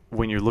is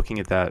when you're looking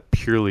at that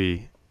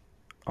purely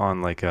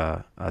on like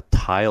a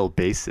tile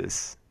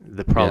basis,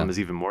 the Yeah. problem is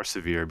even more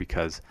severe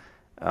because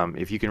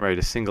if you can write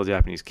a single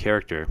Japanese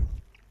character,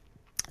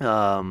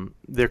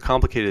 they're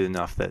complicated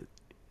enough that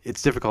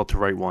it's difficult to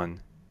write one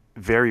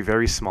very,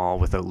 very small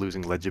without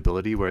losing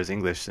legibility, whereas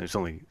English, there's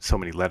only so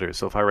many letters.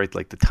 So if I write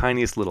like the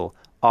tiniest little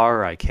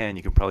R I can,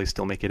 you can probably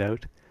still make it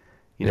out.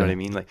 You know what Yeah. I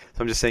mean? Like,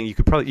 so I'm just saying you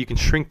can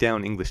shrink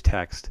down English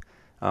text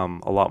a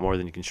lot more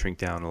than you can shrink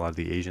down a lot of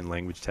the Asian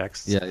language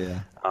texts. Yeah. Yeah.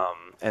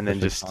 And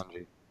then Especially just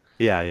kanji.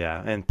 yeah,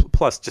 yeah, and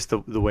plus just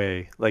the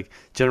way like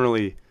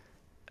generally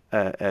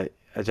a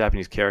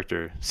Japanese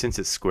character since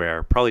it's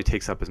square probably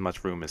takes up as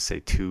much room as say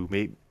two,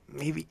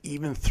 maybe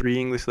even three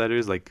English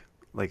letters like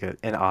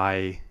an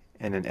I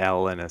and an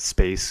L and a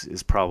space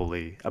is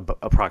probably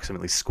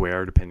approximately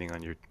square depending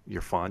on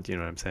your font. You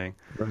know what I'm saying?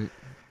 Right.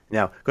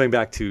 Now, going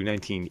back to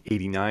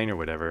 1989 or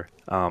whatever,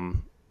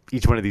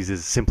 each one of these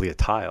is simply a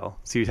tile.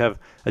 So you'd have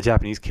a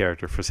Japanese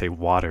character for, say,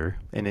 water,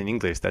 and in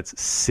English, that's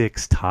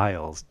 6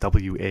 tiles,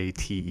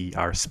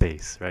 WATER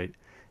space, right?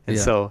 And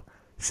Yeah. so,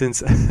 since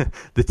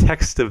the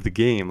text of the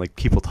game, like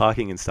people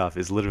talking and stuff,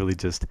 is literally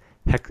just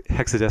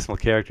hexadecimal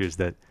characters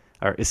that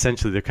are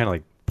essentially, they're kind of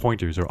like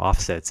pointers or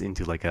offsets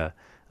into like a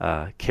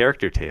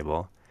character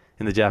table.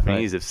 In the Right.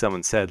 Japanese, if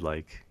someone said,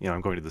 like,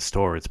 I'm going to the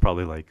store, it's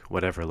probably like,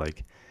 whatever,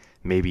 like,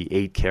 maybe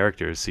 8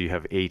 characters, so you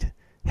have 8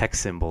 hex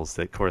symbols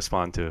that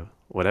correspond to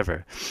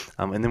whatever.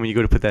 And then when you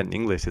go to put that in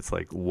English, it's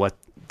like, what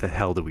the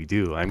hell do we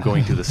do? I'm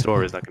going to the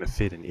store is not going to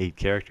fit in 8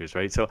 characters,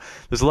 right? So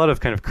there's a lot of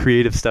kind of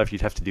creative stuff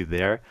you'd have to do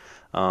there,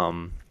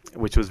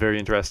 which was very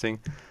interesting.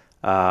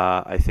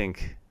 I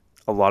think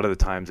a lot of the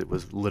times it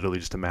was literally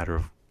just a matter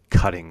of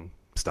cutting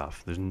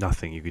stuff. There's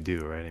nothing you could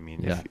do, right? I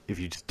mean, Yeah. if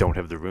you just don't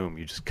have the room,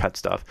 you just cut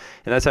stuff.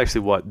 And that's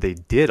actually what they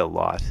did a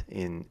lot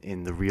in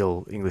the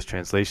real English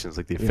translations,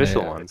 like the Yeah.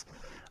 official Yeah. ones.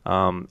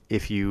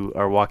 If you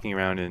are walking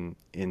around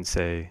in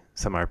say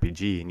some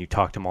RPG and you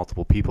talk to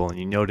multiple people and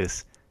you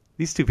notice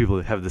these two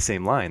people have the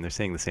same line, they're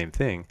saying the same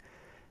thing.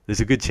 There's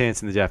a good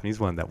chance in the Japanese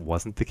one that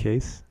wasn't the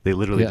case. They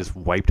literally Yeah. just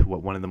wiped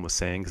what one of them was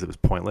saying because it was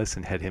pointless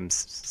and had him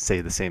say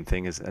the same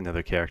thing as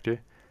another character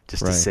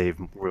just to Right. save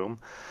room.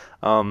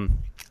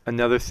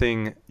 Another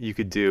thing you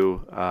could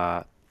do,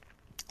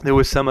 there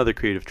was some other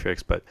creative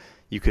tricks, but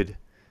you could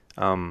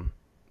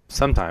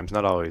sometimes,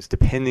 not always,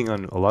 depending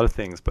on a lot of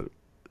things, but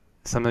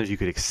sometimes you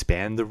could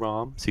expand the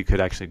ROM, so you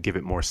could actually give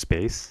it more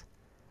space.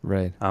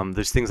 Right.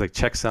 There's things like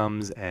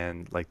checksums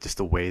and like just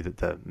the way that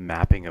the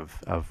mapping of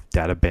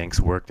data banks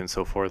worked and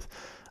so forth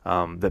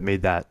that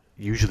made that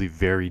usually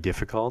very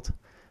difficult.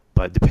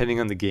 But depending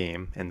on the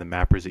game and the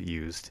mappers it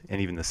used, and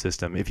even the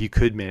system, if you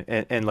could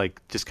and like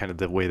just kind of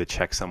the way the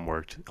checksum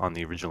worked on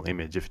the original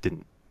image, if it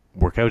didn't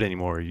work out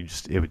anymore,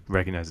 it would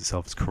recognize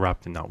itself as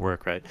corrupt and not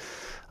work right.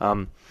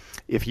 Um,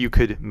 if you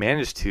could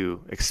manage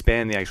to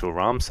expand the actual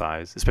ROM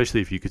size, especially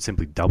if you could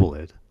simply double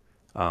it,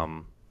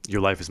 your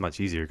life is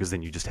much easier because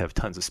then you just have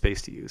tons of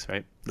space to use,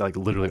 right? Like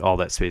literally all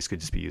that space could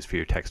just be used for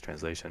your text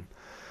translation.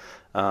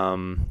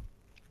 Um,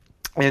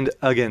 and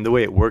again, the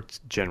way it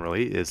worked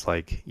generally is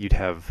like you'd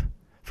have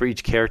for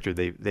each character,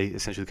 they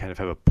essentially kind of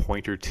have a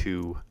pointer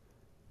to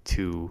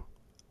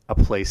a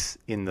place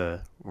in the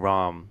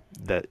ROM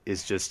that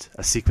is just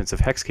a sequence of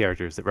hex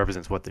characters that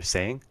represents what they're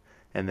saying,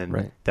 and then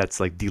Right. that's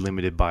like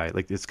delimited by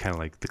like it's kind of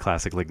like the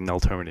classic like null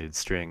terminated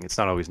string. It's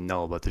not always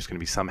null, but there's going to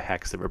be some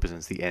hex that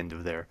represents the end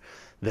of their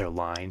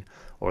line,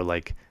 or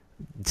like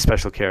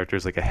special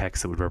characters like a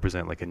hex that would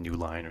represent like a new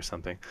line or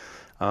something.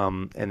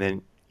 And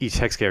then each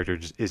hex character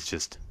is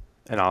just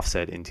an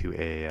offset into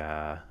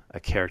a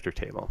character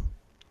table.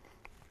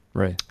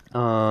 Right.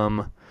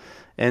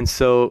 And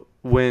so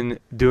when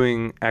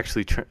doing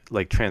actually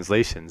like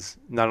translations,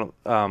 not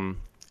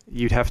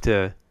you'd have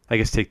to, I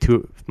guess, take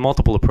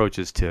multiple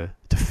approaches to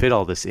fit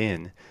all this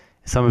in.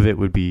 Some of it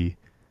would be,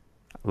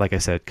 like I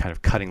said, kind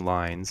of cutting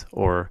lines,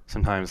 or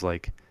sometimes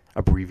like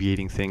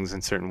abbreviating things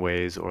in certain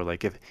ways, or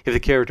like if the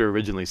character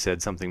originally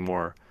said something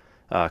more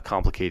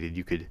complicated,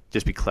 you could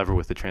just be clever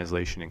with the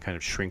translation and kind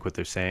of shrink what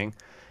they're saying.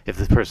 If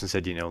the person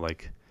said,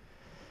 like,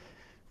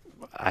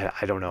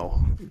 I don't know,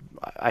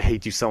 I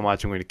hate you so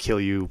much, I'm going to kill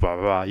you, blah,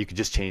 blah, blah. You could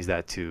just change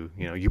that to,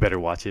 you better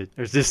watch it.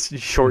 There's just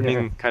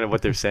shortening kind of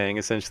what they're saying,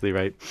 essentially,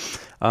 right?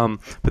 But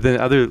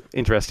then other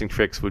interesting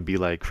tricks would be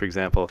like, for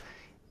example,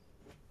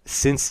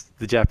 since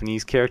the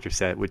Japanese character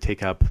set would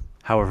take up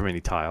however many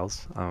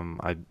tiles, I'm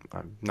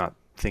not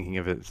thinking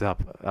of it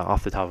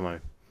off the top of my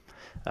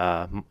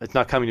it's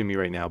not coming to me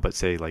right now, but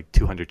say like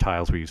 200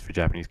 tiles were used for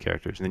Japanese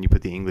characters, and then you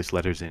put the English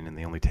letters in, and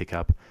they only take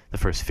up the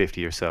first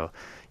 50 or so.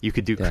 You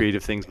could do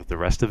creative things with the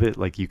rest of it.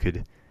 Like you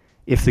could,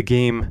 if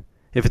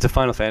it's a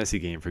Final Fantasy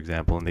game, for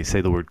example, and they say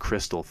the word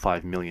crystal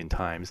 5 million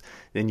times,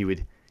 then you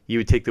would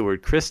take the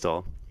word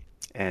crystal,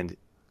 and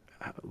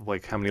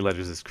like how many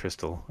letters is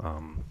crystal?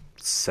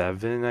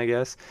 7, I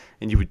guess.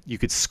 And you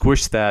could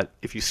squish that.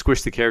 If you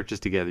squish the characters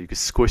together, you could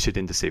squish it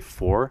into say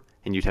 4,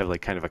 and you'd have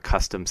like kind of a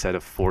custom set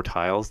of 4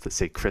 tiles that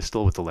say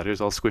crystal with the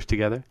letters all squished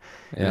together.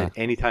 Yeah. And then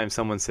anytime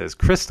someone says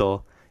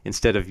crystal,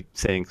 instead of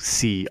saying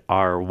CRYST,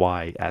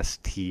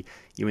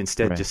 you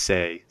instead just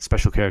say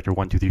special character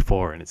 1 2 3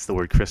 4, and it's the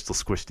word crystal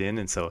squished in,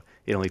 and so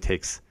it only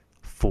takes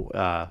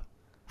 4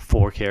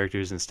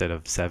 characters instead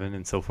of 7,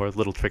 and so forth.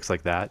 Little tricks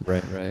like that.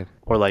 Right.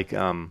 Or like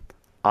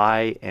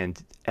I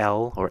and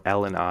L, or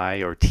L and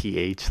I, or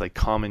TH, like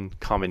common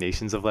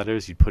combinations of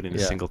letters you'd put in a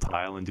single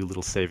tile and do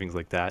little savings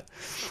like that.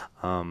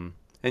 And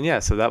yeah,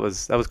 so that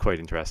was quite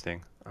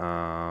interesting.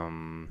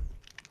 Trying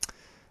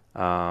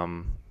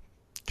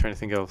to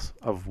think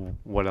of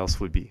what else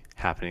would be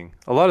happening.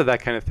 A lot of that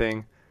kind of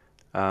thing.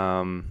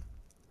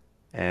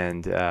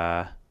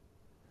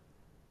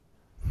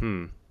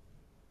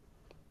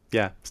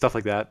 Yeah, stuff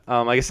like that.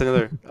 I guess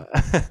another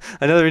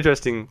another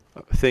interesting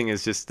thing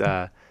is just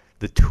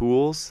the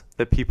tools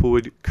that people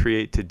would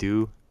create to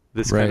do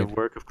this kind of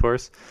work, of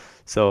course.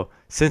 So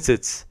since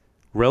it's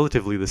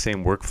relatively the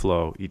same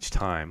workflow each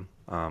time,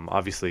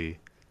 obviously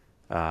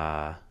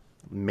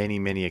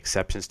many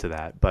exceptions to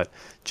that, but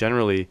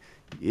generally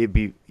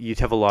you'd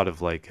have a lot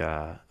of like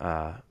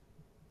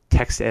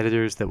text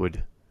editors that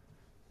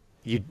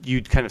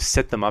you'd kind of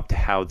set them up to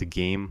how the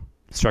game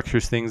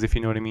structures things, if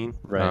you know what I mean.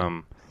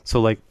 Right. So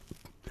like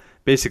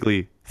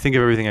basically think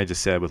of everything I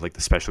just said with like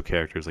the special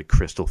characters, like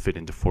crystal fit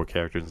into 4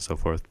 characters and so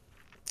forth.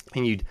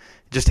 And you'd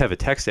just have a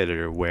text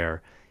editor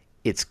where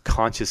it's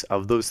conscious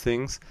of those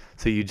things.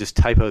 So you just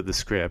type out the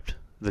script,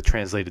 the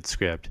translated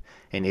script,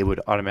 and it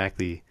would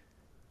automatically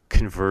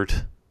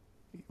convert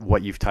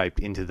what you've typed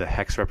into the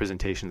hex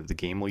representation that the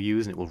game will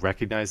use, and it will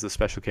recognize the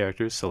special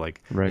characters. So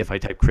like if I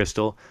type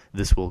crystal,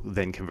 this will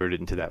then convert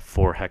it into that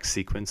 4 hex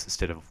sequence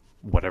instead of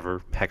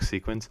whatever hex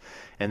sequence.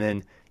 And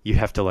then you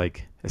have to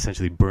like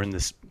essentially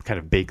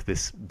bake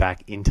this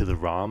back into the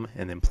ROM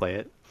and then play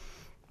it.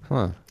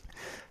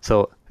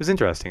 So it was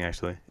interesting,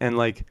 actually. And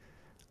like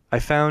I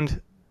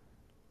found,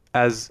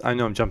 as I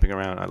know I'm jumping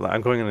around,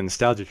 I'm going on a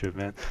nostalgia trip,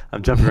 man.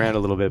 I'm jumping around a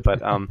little bit,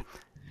 but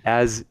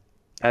as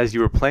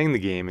you were playing the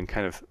game and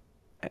kind of,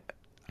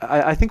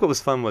 I think what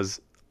was fun was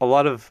a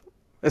lot of,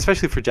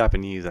 especially for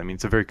Japanese, I mean,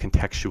 it's a very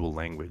contextual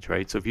language,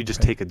 right? So if you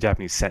just take a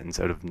Japanese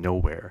sentence out of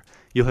nowhere,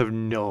 you'll have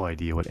no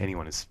idea what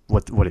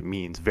it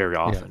means very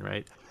often,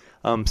 right?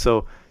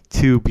 So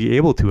to be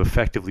able to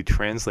effectively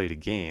translate a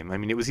game, I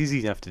mean, it was easy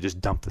enough to just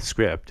dump the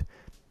script,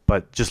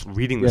 but just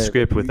reading the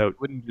script without... You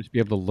wouldn't just be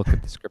able to look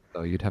at the script,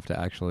 though. You'd have to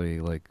actually,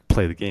 like...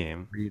 play the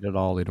game. Read it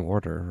all in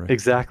order, right?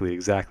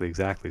 Exactly.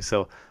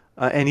 So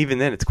And even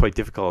then, it's quite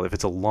difficult if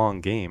it's a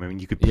long game. I mean,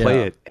 you could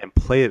play Yeah. it and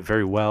play it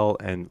very well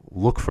and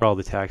look for all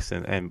the text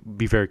and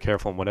be very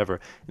careful and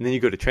whatever. And then you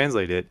go to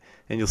translate it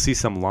and you'll see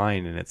some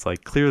line and it's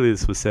like, clearly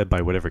this was said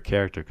by whatever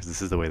character because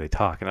this is the way they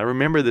talk. And I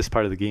remember this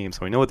part of the game,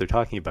 so I know what they're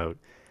talking about.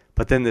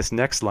 But then this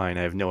next line,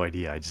 I have no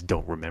idea. I just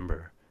don't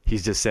remember.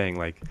 He's just saying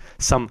like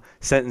some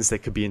sentence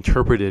that could be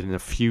interpreted in a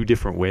few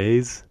different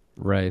ways.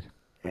 Right.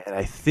 And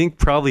I think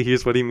probably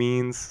here's what he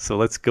means. So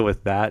let's go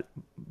with that.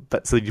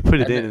 But so you put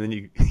it And in, and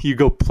then you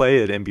go play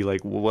it and be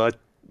like, "What?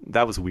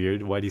 That was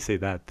weird. Why do you say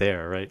that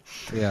there?" Right?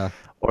 yeah.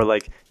 Or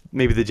like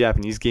maybe the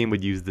Japanese game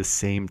would use the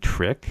same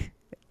trick,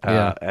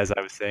 Yeah. as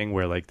I was saying,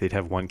 where like they'd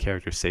have one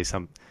character say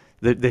some,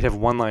 they'd have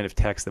one line of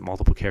text that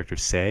multiple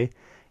characters say,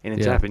 and in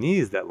Yeah.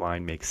 Japanese that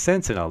line makes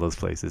sense in all those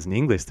places. In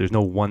English, there's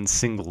no one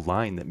single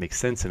line that makes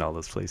sense in all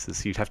those places.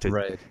 So you'd have to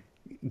Right.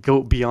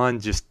 go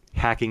beyond just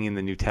hacking in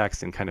the new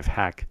text and kind of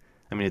hack.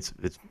 I mean, it's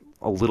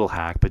a little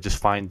hack, but just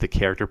find the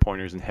character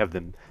pointers and have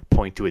them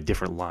point to a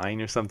different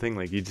line or something.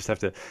 Like you just have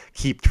to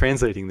keep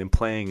translating them,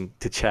 playing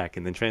to check,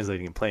 and then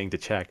translating and playing to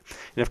check.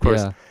 And of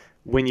course, Yeah.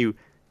 when you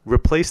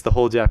replace the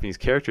whole Japanese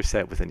character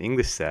set with an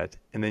English set,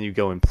 and then you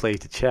go and play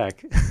to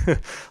check,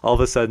 all of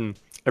a sudden,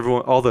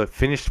 all the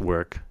finished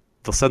work,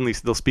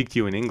 they'll speak to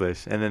you in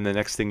English, and then the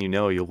next thing you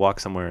know, you'll walk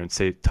somewhere and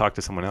talk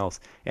to someone else,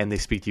 and they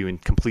speak to you in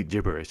complete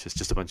gibberish. It's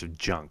just a bunch of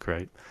junk,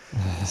 right?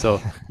 So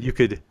you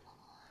could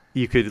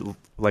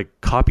like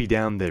copy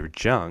down their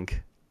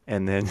junk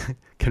and then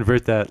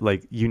convert that,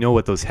 like,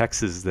 what those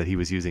hexes that he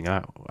was using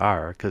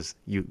are because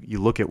you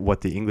look at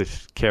what the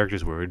English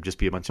characters were, it'd just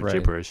be a bunch of Right.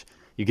 gibberish.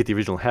 You get the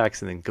original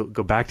hex and then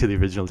go back to the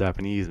original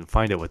Japanese and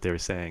find out what they were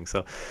saying.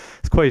 So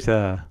it's quite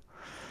a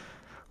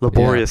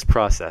laborious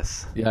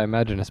process. Yeah, I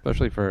imagine,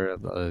 especially for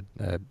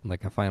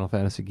like a Final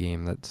Fantasy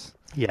game that's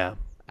Yeah.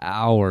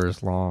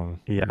 hours long.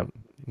 Yeah.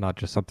 Not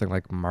just something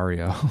like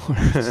Mario.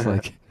 Where it's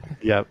like,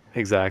 Yep,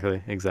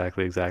 exactly.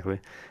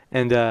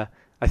 And I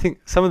think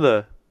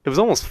it was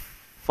almost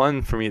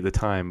fun for me at the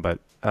time, but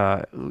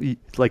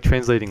like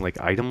translating like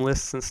item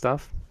lists and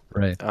stuff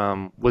right.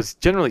 was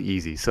generally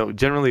easy. So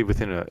generally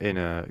within in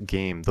a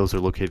game, those are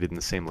located in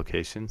the same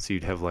location. So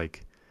you'd have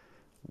like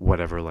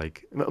whatever,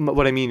 like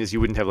what I mean is you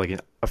wouldn't have like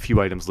a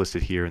few items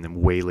listed here and then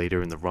way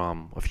later in the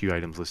ROM a few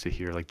items listed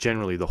here. Like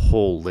generally the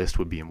whole list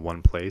would be in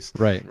one place,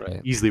 Right.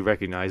 easily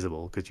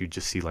recognizable because you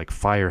just see like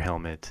fire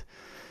helmet,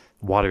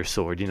 water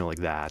sword, like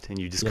that, and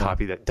you just Yeah.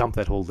 copy that, dump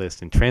that whole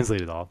list and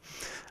translate it all.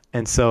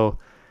 And so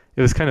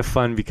it was kind of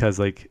fun because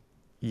like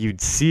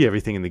you'd see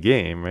everything in the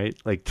game, right?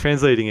 Like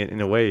translating it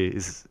in a way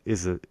is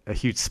a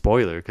huge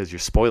spoiler because you're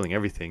spoiling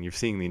everything. You're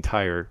seeing the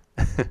entire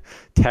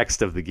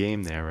text of the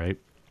game there, right?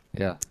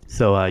 Yeah.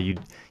 So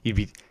you'd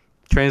be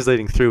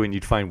translating through and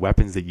you'd find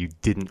weapons that you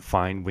didn't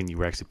find when you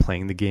were actually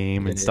playing the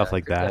game and stuff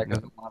like that. 'Cause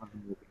a lot of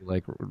them would be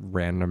like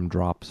random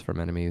drops from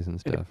enemies and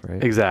stuff,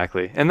 right?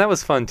 Exactly. And that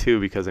was fun too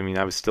because I mean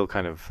I was still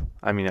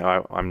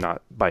I'm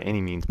not by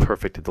any means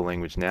perfect at the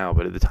language now,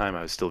 but at the time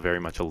I was still very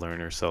much a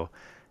learner. So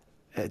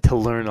to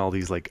learn all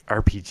these like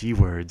RPG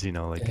words,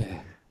 like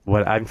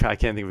I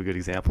can't think of a good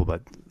example,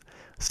 but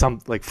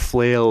some like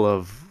flail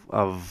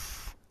of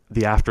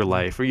the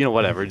afterlife or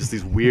whatever, just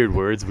these weird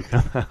words would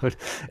come out.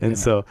 And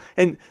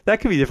and that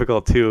could be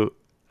difficult too.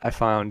 I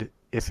found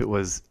if it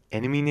was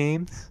enemy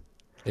names.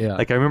 Yeah.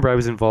 Like I remember I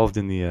was involved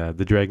in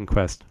the Dragon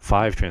Quest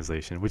V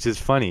translation, which is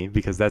funny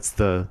because that's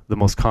the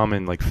most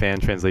common like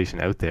fan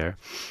translation out there.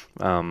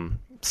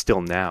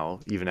 Still now,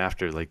 even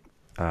after like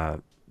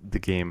the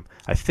game,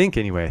 I think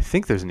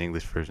there's an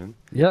English version.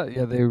 Yeah,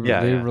 they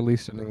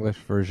released an English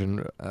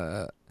version.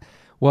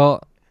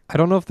 Well, I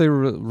don't know if they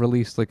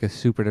released like a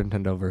Super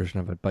Nintendo version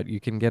of it, but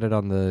you can get it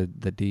on the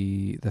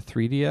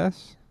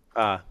 3DS.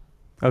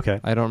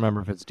 Okay. I don't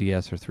remember if it's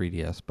DS or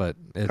 3DS, but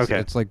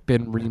it's like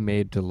been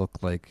remade to look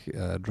like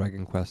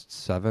Dragon Quest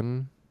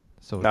VII.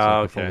 So it's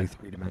like a fully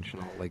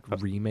three-dimensional like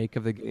remake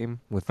of the game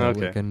with like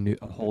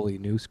a wholly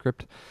new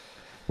script.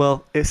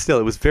 Well, it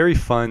was very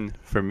fun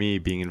for me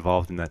being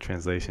involved in that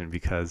translation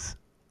because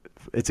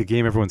it's a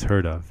game everyone's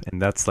heard of,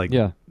 and that's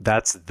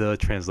that's the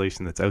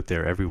translation that's out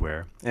there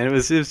everywhere. And it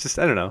was just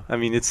I don't know. I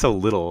mean, it's so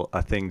little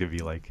a thing to be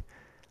like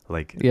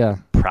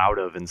proud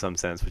of in some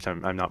sense, which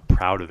I'm not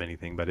proud of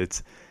anything, but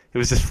it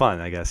was just fun,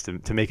 I guess,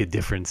 to make a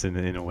difference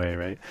in a way,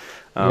 right?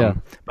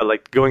 But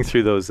like going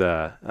through those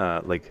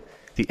like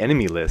the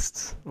enemy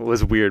lists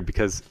was weird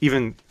because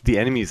even the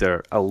enemies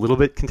are a little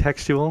bit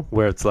contextual,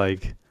 where it's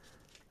like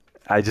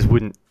I just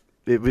wouldn't.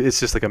 It's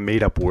just like a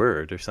made up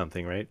word or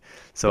something, right?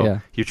 So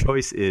your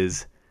choice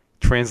is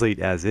translate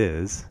as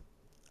is,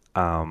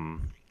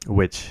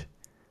 which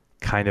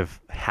kind of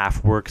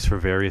half works for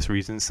various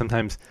reasons.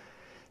 Sometimes,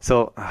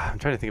 so I'm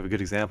trying to think of a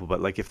good example,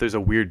 but like if there's a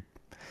weird,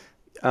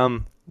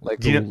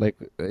 like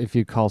if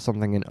you call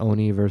something an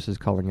Oni versus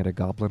calling it a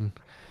goblin.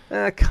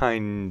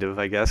 Kind of,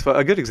 I guess. But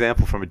a good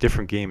example from a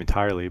different game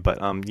entirely. But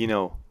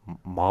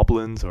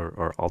moblins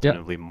or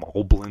alternatively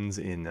moblins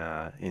in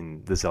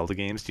the Zelda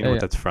games. Do you know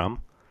what that's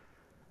from?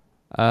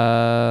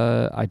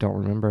 I don't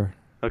remember.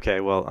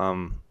 Okay,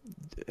 well,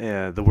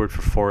 the word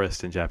for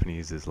forest in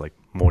Japanese is like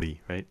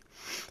mori, right?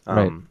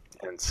 Right.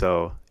 And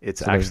so it's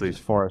So they're actually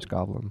just forest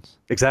goblins.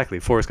 exactly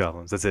forest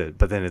goblins. That's it.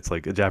 But then it's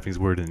like a Japanese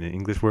word and an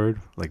English word,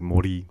 like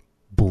mori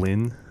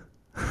blin.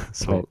 Right.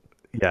 So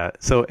yeah,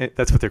 so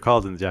that's what they're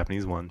called in the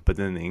Japanese one. But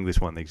then in the English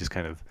one, they just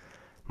kind of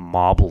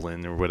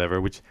moblin or whatever,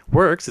 which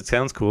works. It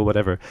sounds cool,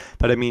 whatever.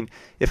 But I mean,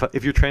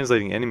 if you're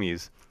translating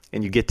enemies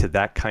and you get to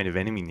that kind of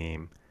enemy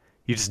name,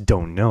 you just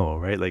don't know,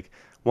 right? Like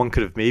one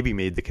could have maybe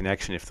made the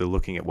connection if they're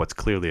looking at what's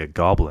clearly a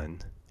goblin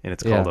and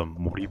it's called Yeah. a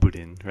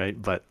moribudin,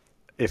 right? But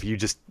if you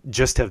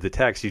just have the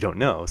text, you don't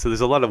know. So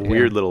there's a lot of Yeah.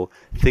 weird little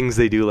things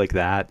they do like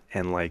that,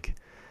 and like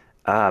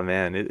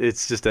man,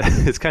 it's just a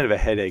it's kind of a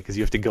headache because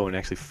you have to go and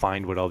actually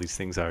find what all these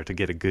things are to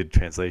get a good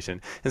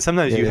translation. And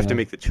sometimes Yeah. you have to Yeah.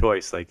 make the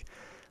choice. Like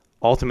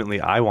ultimately,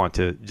 I want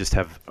to just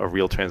have a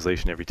real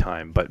translation every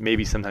time, but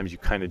maybe sometimes you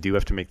kind of do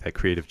have to make that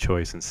creative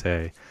choice and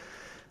say,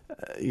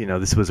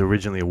 this was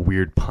originally a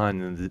weird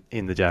pun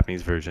in the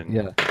Japanese version.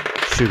 Yeah.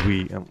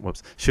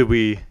 Should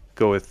we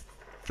go with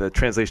the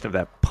translation of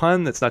that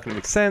pun that's not going to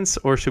make sense,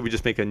 or should we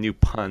just make a new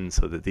pun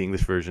so that the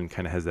English version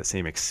kind of has that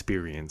same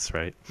experience,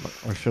 right?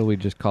 Or shall we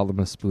just call them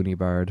a spoony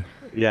bard?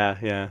 Yeah,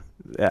 yeah.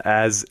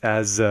 As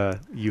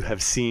you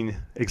have seen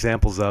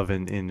examples of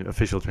in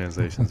official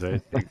translations,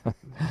 right?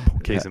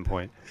 Case in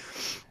point.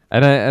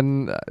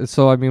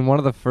 So I mean, one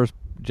of the first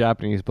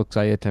Japanese books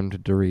I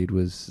attempted to read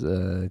was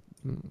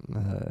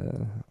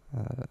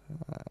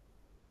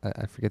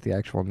I forget the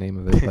actual name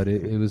of it, but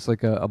it was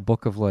like a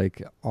book of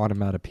like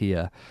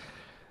onomatopoeia.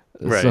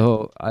 Right.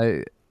 So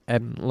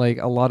and like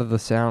a lot of the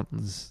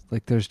sounds,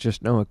 like there's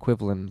just no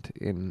equivalent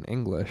in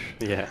English.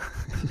 Yeah.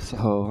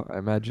 So I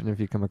imagine if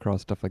you come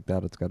across stuff like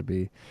that, it's got to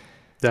be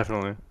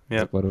Definitely.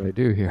 Yeah. like, what do I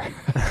do here?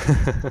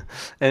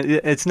 And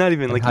it's not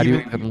even And like how do you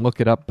even even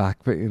look it up back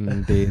in the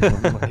days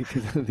when like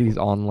these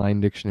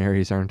online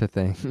dictionaries aren't a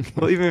thing?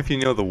 well, even if you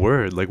know the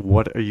word, like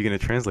what are you going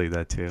to translate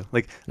that to?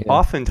 Like Yeah.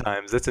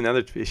 oftentimes that's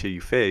another issue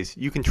you face.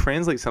 You can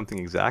translate something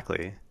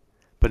exactly,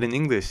 but in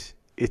English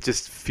it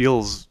just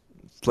feels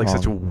like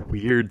such a Wrong.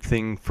 weird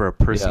thing for a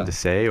person Yeah. to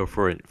say or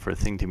for a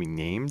thing to be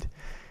named.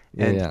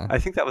 Yeah, And yeah. I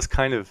think that was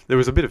there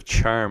was a bit of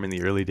charm in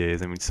the early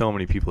days. I mean, so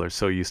many people are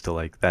so used to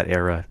like that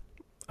era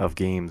of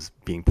games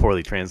being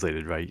poorly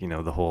translated, right?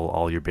 The whole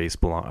all your base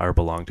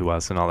belong to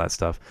us and all that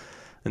stuff.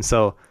 And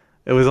so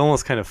it was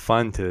almost kind of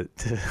fun to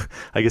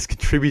I guess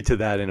contribute to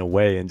that in a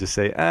way and just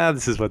say,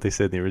 this is what they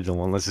said in the original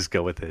one. Let's just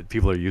go with it.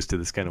 People are used to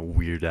this kind of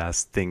weird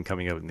ass thing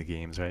coming out in the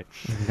games, right?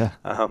 Yeah.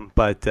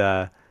 But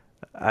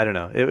I don't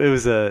know. It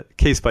was a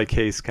case by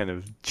case kind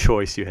of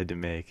choice you had to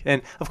make.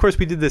 And of course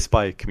we did this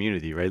by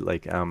community, right?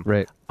 Like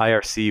Right.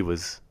 IRC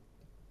was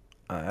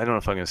I don't know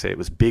if I'm going to say it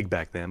was big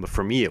back then, but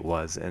for me it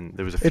was, and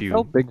there was a It few.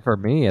 felt big for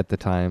me at the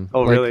time.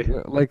 Oh, like,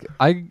 really? Like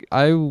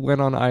I went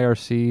on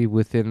IRC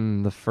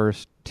within the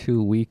first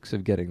 2 weeks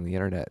of getting the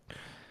internet.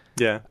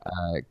 Yeah.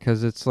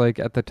 Because it's like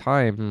at the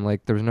time,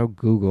 like there was no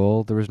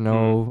Google, there was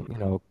no,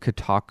 Mm.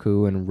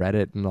 Kotaku and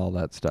Reddit and all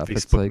that stuff.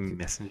 It's Facebook like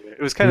Messenger. It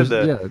was kind of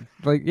the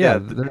there's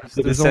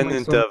only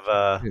descendant so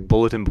of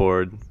bulletin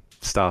board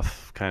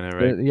stuff, kind of,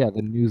 right?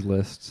 the news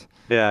lists.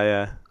 Yeah,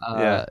 yeah,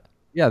 yeah.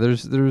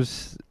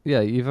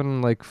 Yeah,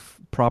 even like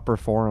proper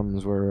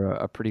forums were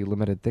a pretty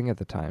limited thing at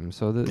the time.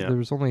 So Yeah. there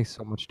was only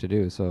so much to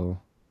do. So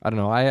I don't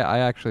know. I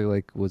actually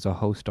like was a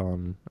host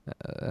on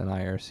an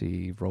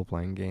IRC role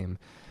playing game.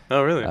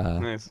 Oh, really? Uh,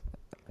 Nice.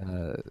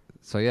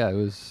 So yeah, it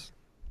was.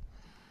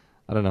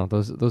 I don't know.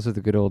 Those are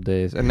the good old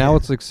days. And now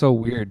it's like so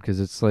weird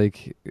because it's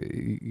like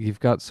you've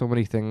got so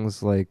many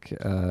things like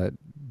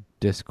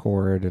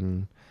Discord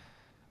and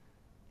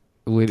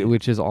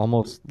which is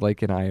almost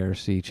like an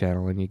IRC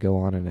channel, and you go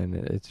on and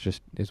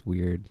it's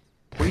weird.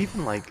 Well,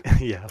 even like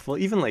yeah. Well,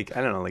 even like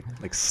I don't know,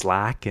 like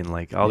Slack and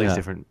like all these Yeah.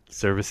 different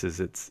services.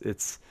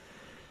 It's.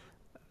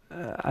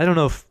 I don't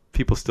know if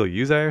people still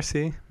use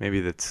IRC. Maybe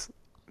there's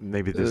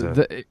a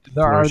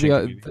There are flourishing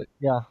community.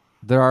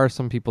 there are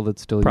some people that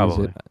still use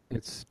Probably. it.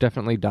 It's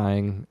definitely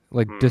dying.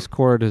 Like Hmm.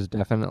 Discord is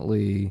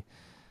definitely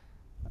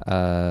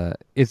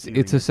it's Feeling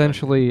its way.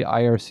 essentially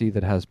IRC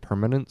that has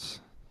permanence.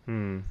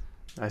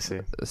 I see.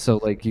 So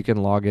like you can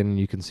log in and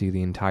you can see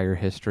the entire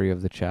history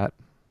of the chat.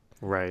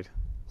 Right.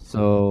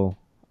 So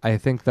I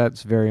think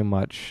that's very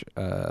much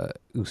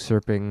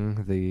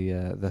usurping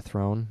the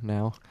throne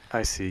now.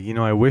 I see.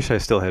 I wish I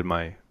still had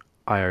my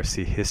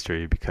IRC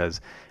history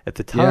because at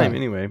the time, Yeah.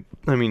 anyway,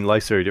 I mean,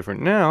 life's very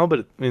different now.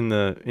 But in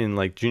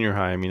like junior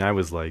high, I mean, I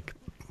was like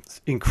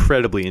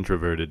incredibly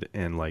introverted,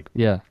 and like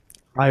Yeah.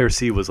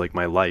 IRC was like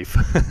my life.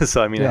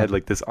 So I mean, I Yeah. had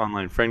like this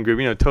online friend group,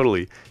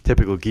 totally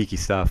typical geeky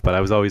stuff. But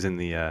I was always in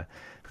the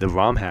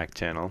Romhack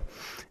channel,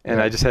 and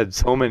Yeah. I just had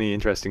so many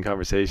interesting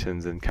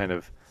conversations and kind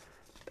of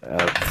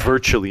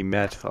virtually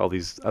met all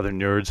these other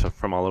nerds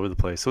from all over the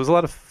place. So it was a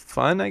lot of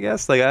fun, I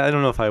guess. Like I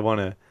don't know if I want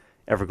to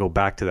ever go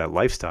back to that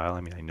lifestyle.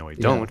 I mean, I know I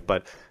don't,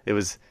 but it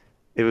was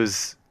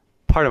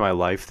part of my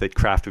life that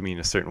crafted me in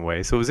a certain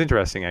way. So it was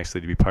interesting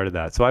actually to be part of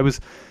that. So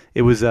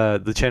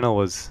the channel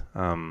was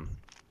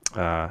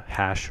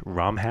hash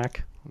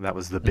Romhack, That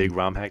was the big Mm.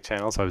 Romhack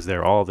channel, so I was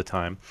there all the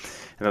time,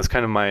 and that was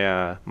kind of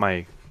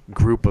my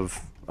group of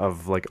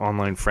like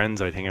online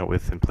friends I'd hang out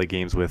with and play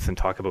games with and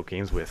talk about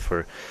games with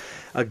for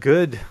a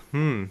good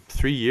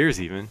 3 years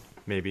even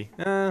maybe.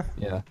 Yeah.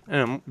 I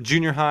don't know,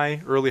 junior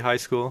high, early high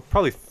school,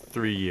 probably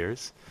 3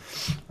 years.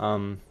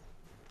 Um,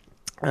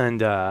 and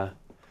yeah,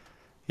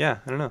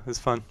 I don't know, it was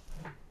fun.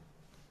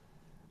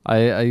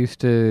 I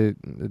used to,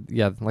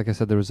 yeah, like I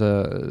said, there was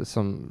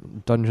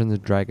some Dungeons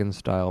and Dragons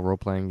style role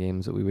playing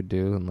games that we would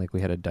do, and like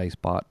we had a dice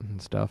bot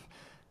and stuff.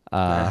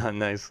 Uh,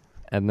 Nice.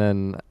 and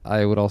then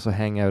I would also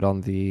hang out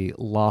on the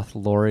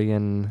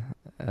Lothlorien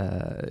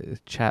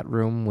chat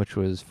room, which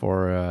was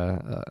for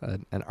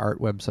an art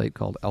website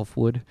called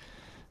Elfwood.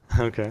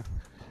 Okay.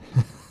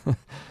 Like,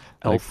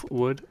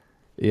 Elfwood,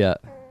 yeah,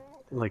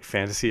 like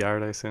fantasy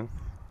art, I assume.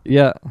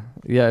 yeah,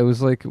 yeah. It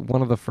was like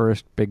one of the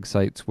first big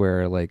sites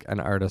where like an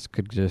artist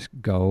could just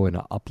go and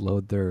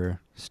upload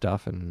their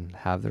stuff and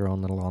have their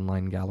own little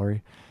online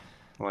gallery.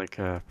 Like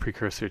a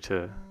precursor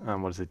to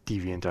what is it,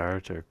 deviant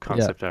art or Yeah,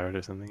 concept art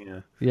or something.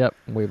 Yeah. yep,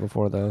 way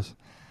before those.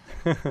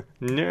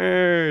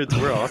 Nerds,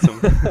 we're awesome.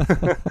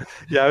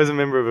 Yeah, I was a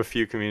member of a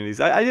few communities.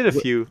 I did a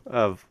Wh- few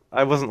of.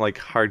 I wasn't like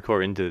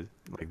hardcore into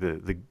like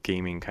the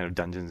gaming kind of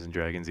Dungeons and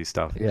Dragonsy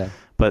stuff, Yeah,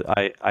 but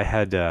I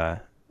had uh,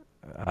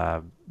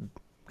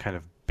 kind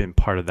of been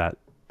part of that,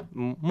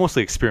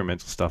 mostly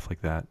experimental stuff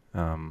like that.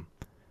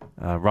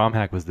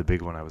 RomHack was the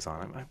big one I was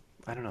on.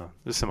 I don't know.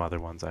 There's some other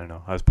ones. I don't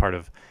know. I was part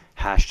of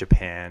Hash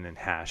Japan and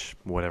Hash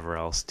whatever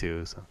else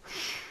too. So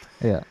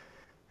yeah,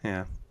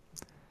 yeah,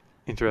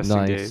 interesting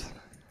nice. days.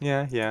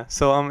 Yeah, yeah.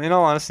 So in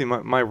all honesty,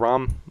 my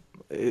ROM,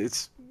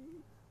 it's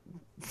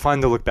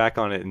fun to look back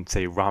on it and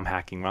say ROM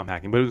hacking,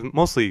 but it was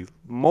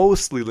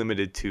mostly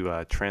limited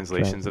to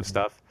translations of Translation.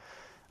 stuff.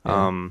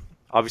 Yeah,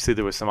 Obviously,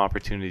 there was some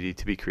opportunity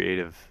to be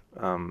creative.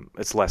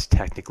 It's less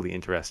technically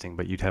interesting,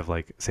 but you'd have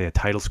like say a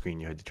title screen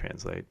you had to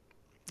translate,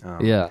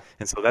 yeah,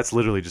 and so that's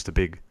literally just a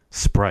big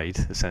sprite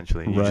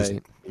essentially.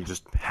 right. You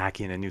just hack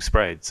in a new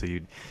sprite. So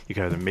you could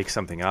either make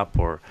something up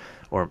or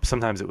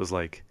sometimes it was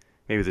like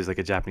maybe there's like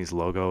a Japanese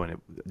logo and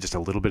just a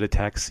little bit of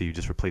text, so you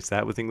just replace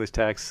that with English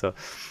text. So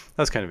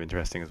that's kind of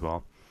interesting as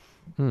well.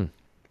 Hmm.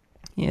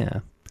 Yeah,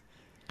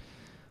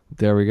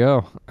 There we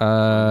go.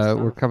 fun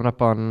We're stuff. coming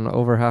up on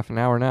over half an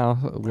hour now.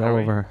 Are Well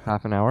we? over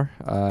half an hour.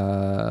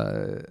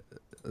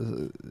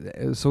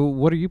 So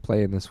what are you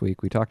playing this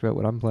week? We talked about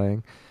what I'm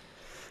playing.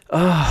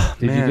 Oh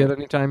Did you man, get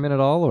any time in at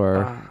all, or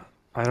uh,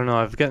 I don't know.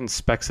 I've gotten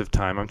specks of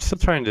time. I'm still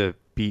trying to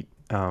beat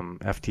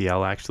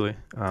FTL actually,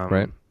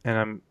 right?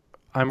 and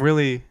I'm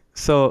really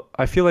so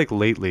I feel like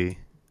lately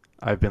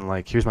I've been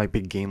like, here's my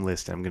big game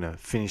list. I'm gonna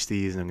finish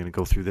these, and I'm gonna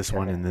go through this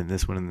one, and then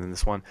this one, and then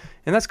this one,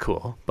 and that's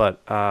cool.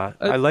 But I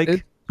It's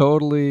like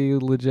totally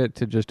legit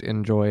to just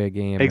enjoy a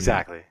game and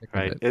exactly stick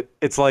with right. it.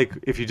 It's like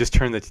if you just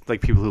turn the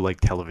like people who like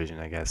television,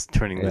 I guess,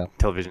 turning the Yeah.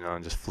 television on,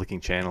 and just flicking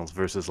channels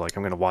versus like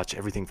I'm gonna watch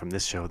everything from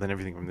this show, then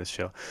everything from this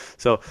show.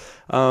 So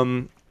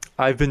um,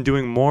 I've been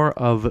doing more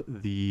of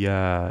the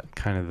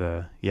kind of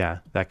the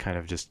that kind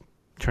of just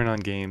turn on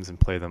games and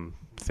play them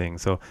thing.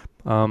 So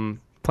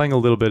playing a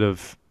little bit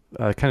of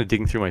kind of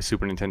digging through my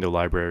Super Nintendo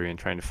library and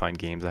trying to find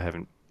games I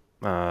haven't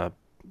uh,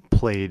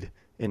 played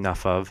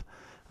enough of.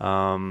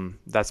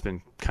 That's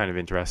been kind of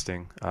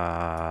interesting.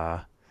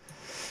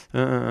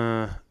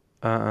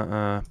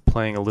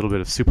 Playing a little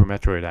bit of Super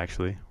Metroid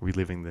actually,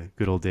 reliving the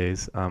good old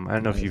days. I don't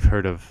know if Nice. you've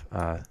heard of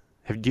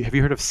have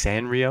you heard of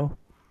Sanrio,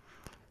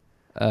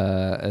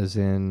 As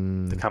the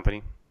in,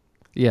 company?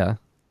 yeah,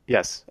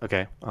 Yes.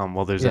 Okay.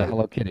 Well, there's yeah. a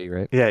Hello Kitty,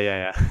 right?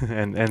 yeah,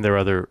 and there are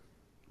other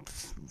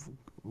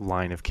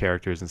line of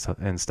characters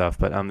and stuff.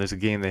 But there's a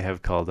game they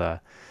have called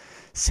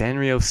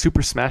Sanrio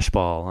Super Smash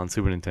Ball on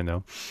Super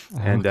Nintendo,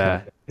 and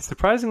Okay. it's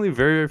surprisingly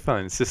very very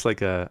fun. It's just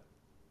like a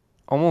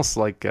almost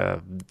like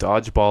a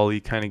dodgeball-y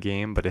kind of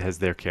game, but it has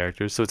their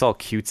characters, so it's all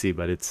cutesy,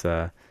 but it's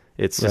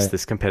just Right.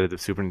 this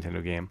competitive Super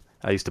Nintendo game.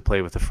 I used to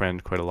play with a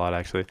friend quite a lot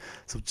actually,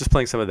 so just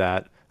playing some of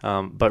that.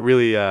 But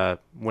really,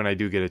 when I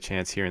do get a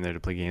chance here and there to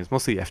play games,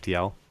 mostly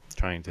FTL,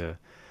 trying to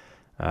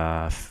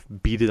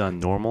beat it on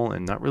normal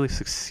and not really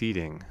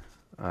succeeding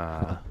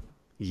uh,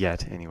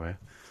 yet anyway.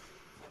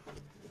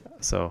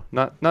 So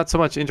not so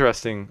much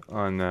interesting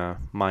on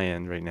my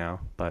end right now,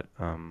 but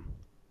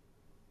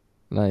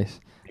Nice.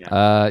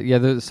 yeah.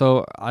 Yeah.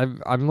 So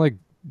I'm like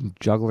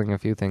juggling a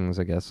few things.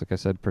 I guess, like I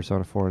said,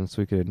 Persona 4 and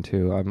Suikoden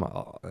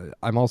 2.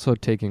 I'm also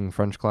taking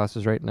French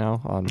classes right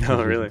now on Oh Tuesdays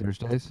and really?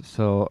 Thursdays.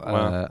 So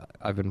Wow.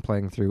 I've been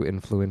playing through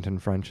Influent in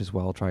French as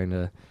well, trying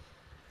to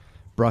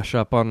brush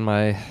up on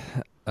my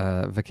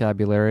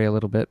vocabulary a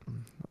little bit.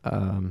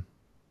 Um,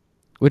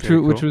 Very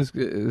which cool.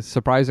 was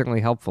surprisingly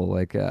helpful.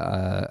 Like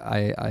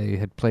I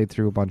had played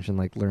through a bunch and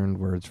like learned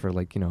words for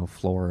like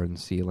floor and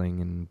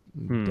ceiling and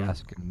Hmm.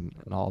 desk and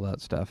all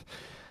that stuff.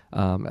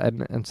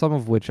 And some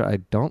of which I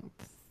don't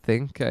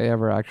think I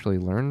ever actually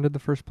learned in the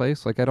first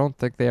place. Like I don't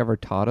think they ever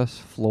taught us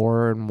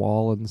floor and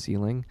wall and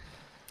ceiling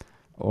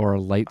or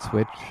light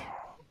switch.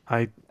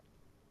 I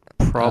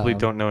probably Um,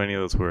 don't know any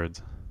of those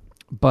words.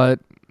 but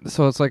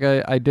So it's like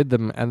I did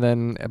them, and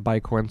then by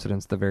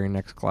coincidence, the very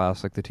next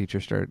class, like the teacher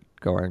started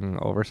going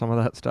over some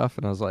of that stuff,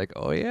 and I was like,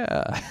 "Oh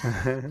yeah,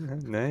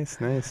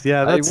 Nice, nice.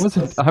 Yeah,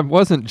 that's I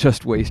wasn't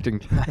just wasting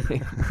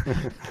time."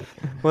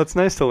 well, it's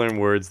nice to learn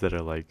words that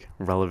are like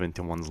relevant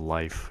to one's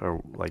life, or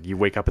like you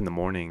wake up in the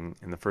morning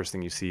and the first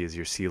thing you see is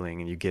your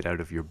ceiling, and you get out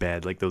of your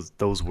bed, like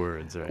those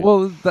words, right?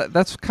 Well,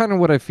 that's kind of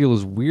what I feel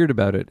is weird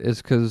about it,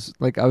 is because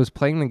like I was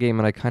playing the game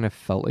and I kind of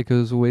felt like it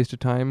was a waste of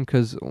time.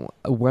 Because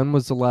when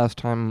was the last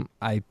time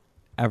I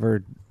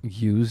ever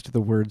used the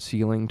word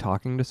ceiling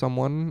talking to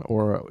someone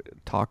or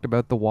talked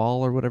about the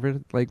wall or whatever?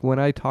 Like when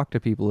I talk to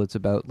people, it's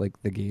about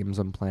like the games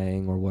I'm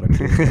playing or what I'm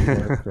doing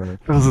for work or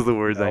Those are the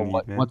words I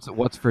need, man.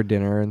 what's for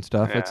dinner and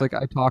stuff. It's Yeah. like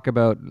I talk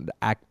about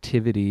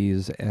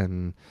activities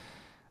and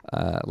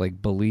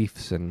like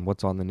beliefs and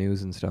what's on the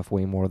news and stuff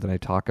way more than I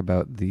talk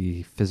about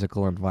the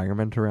physical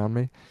environment around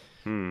me.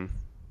 Hmm.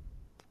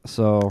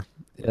 So,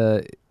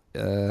 uh,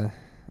 uh,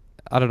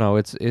 I don't know.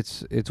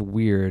 It's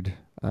weird.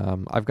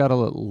 I've got a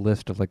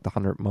list of like the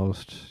 100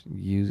 most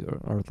used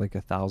or like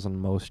 1,000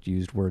 most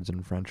used words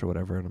in French or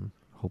whatever, and I'm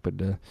hoping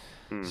to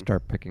Hmm.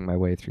 start picking my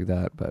way through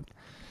that. But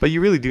But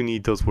you really do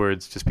need those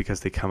words just because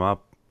they come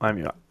up. I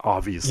mean,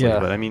 obviously, yeah,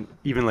 but I mean,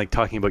 even like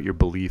talking about your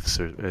beliefs,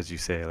 or as you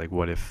say, like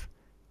what if,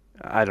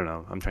 I don't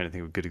know, I'm trying to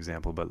think of a good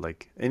example, but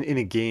like in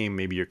a game,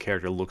 maybe your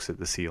character looks at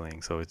the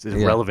ceiling, so it's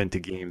yeah, relevant to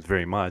games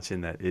very much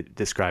in that it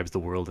describes the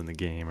world in the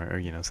game,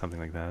 or something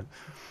like that.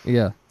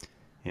 yeah,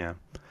 Yeah.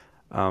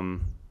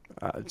 Um,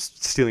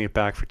 Stealing it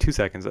back for 2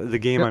 seconds, the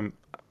game yep,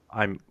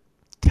 I'm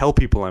tell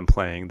people I'm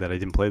playing that I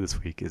didn't play this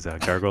week is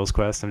Gargoyle's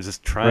Quest. I'm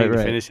just right, trying to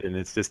right. finish it, and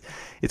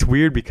it's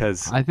weird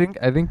because I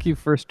think you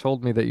first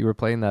told me that you were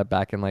playing that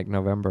back in like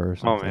November or oh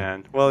something.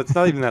 man, well it's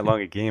not even that long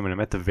a game, and I'm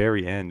at the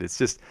very end. It's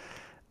just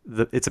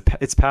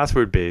it's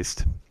password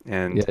based, Yeah,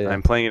 and yeah,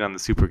 I'm playing it on the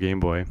Super Game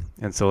Boy,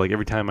 and so like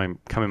every time I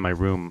come in my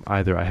room,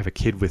 either I have a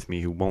kid with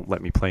me who won't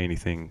let me play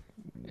anything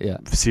yeah,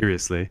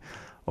 seriously,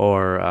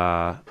 or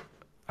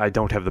I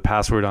don't have the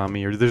password on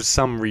me, or there's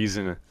some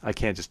reason I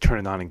can't just turn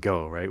it on and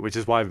go, right? Which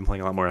is why I've been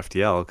playing a lot more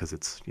FTL, because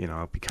it's,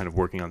 I'll be kind of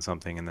working on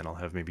something and then I'll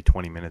have maybe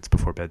 20 minutes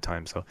before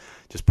bedtime. So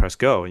just press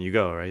go and you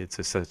go, right? It's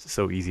just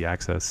so easy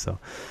access. So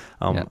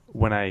yeah.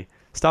 when I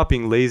stop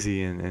being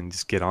lazy and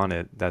just get on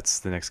it, that's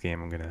the next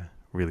game I'm going to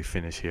really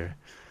finish here.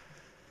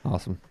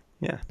 Awesome.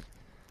 Yeah.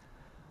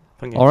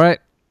 Fun game. All right.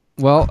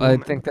 Well, Cool, I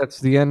man. think that's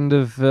the end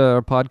of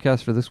our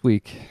podcast for this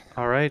week.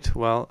 All right.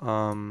 Well,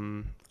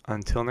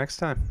 until next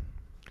time.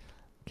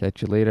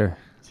 Catch you later.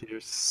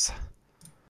 Cheers.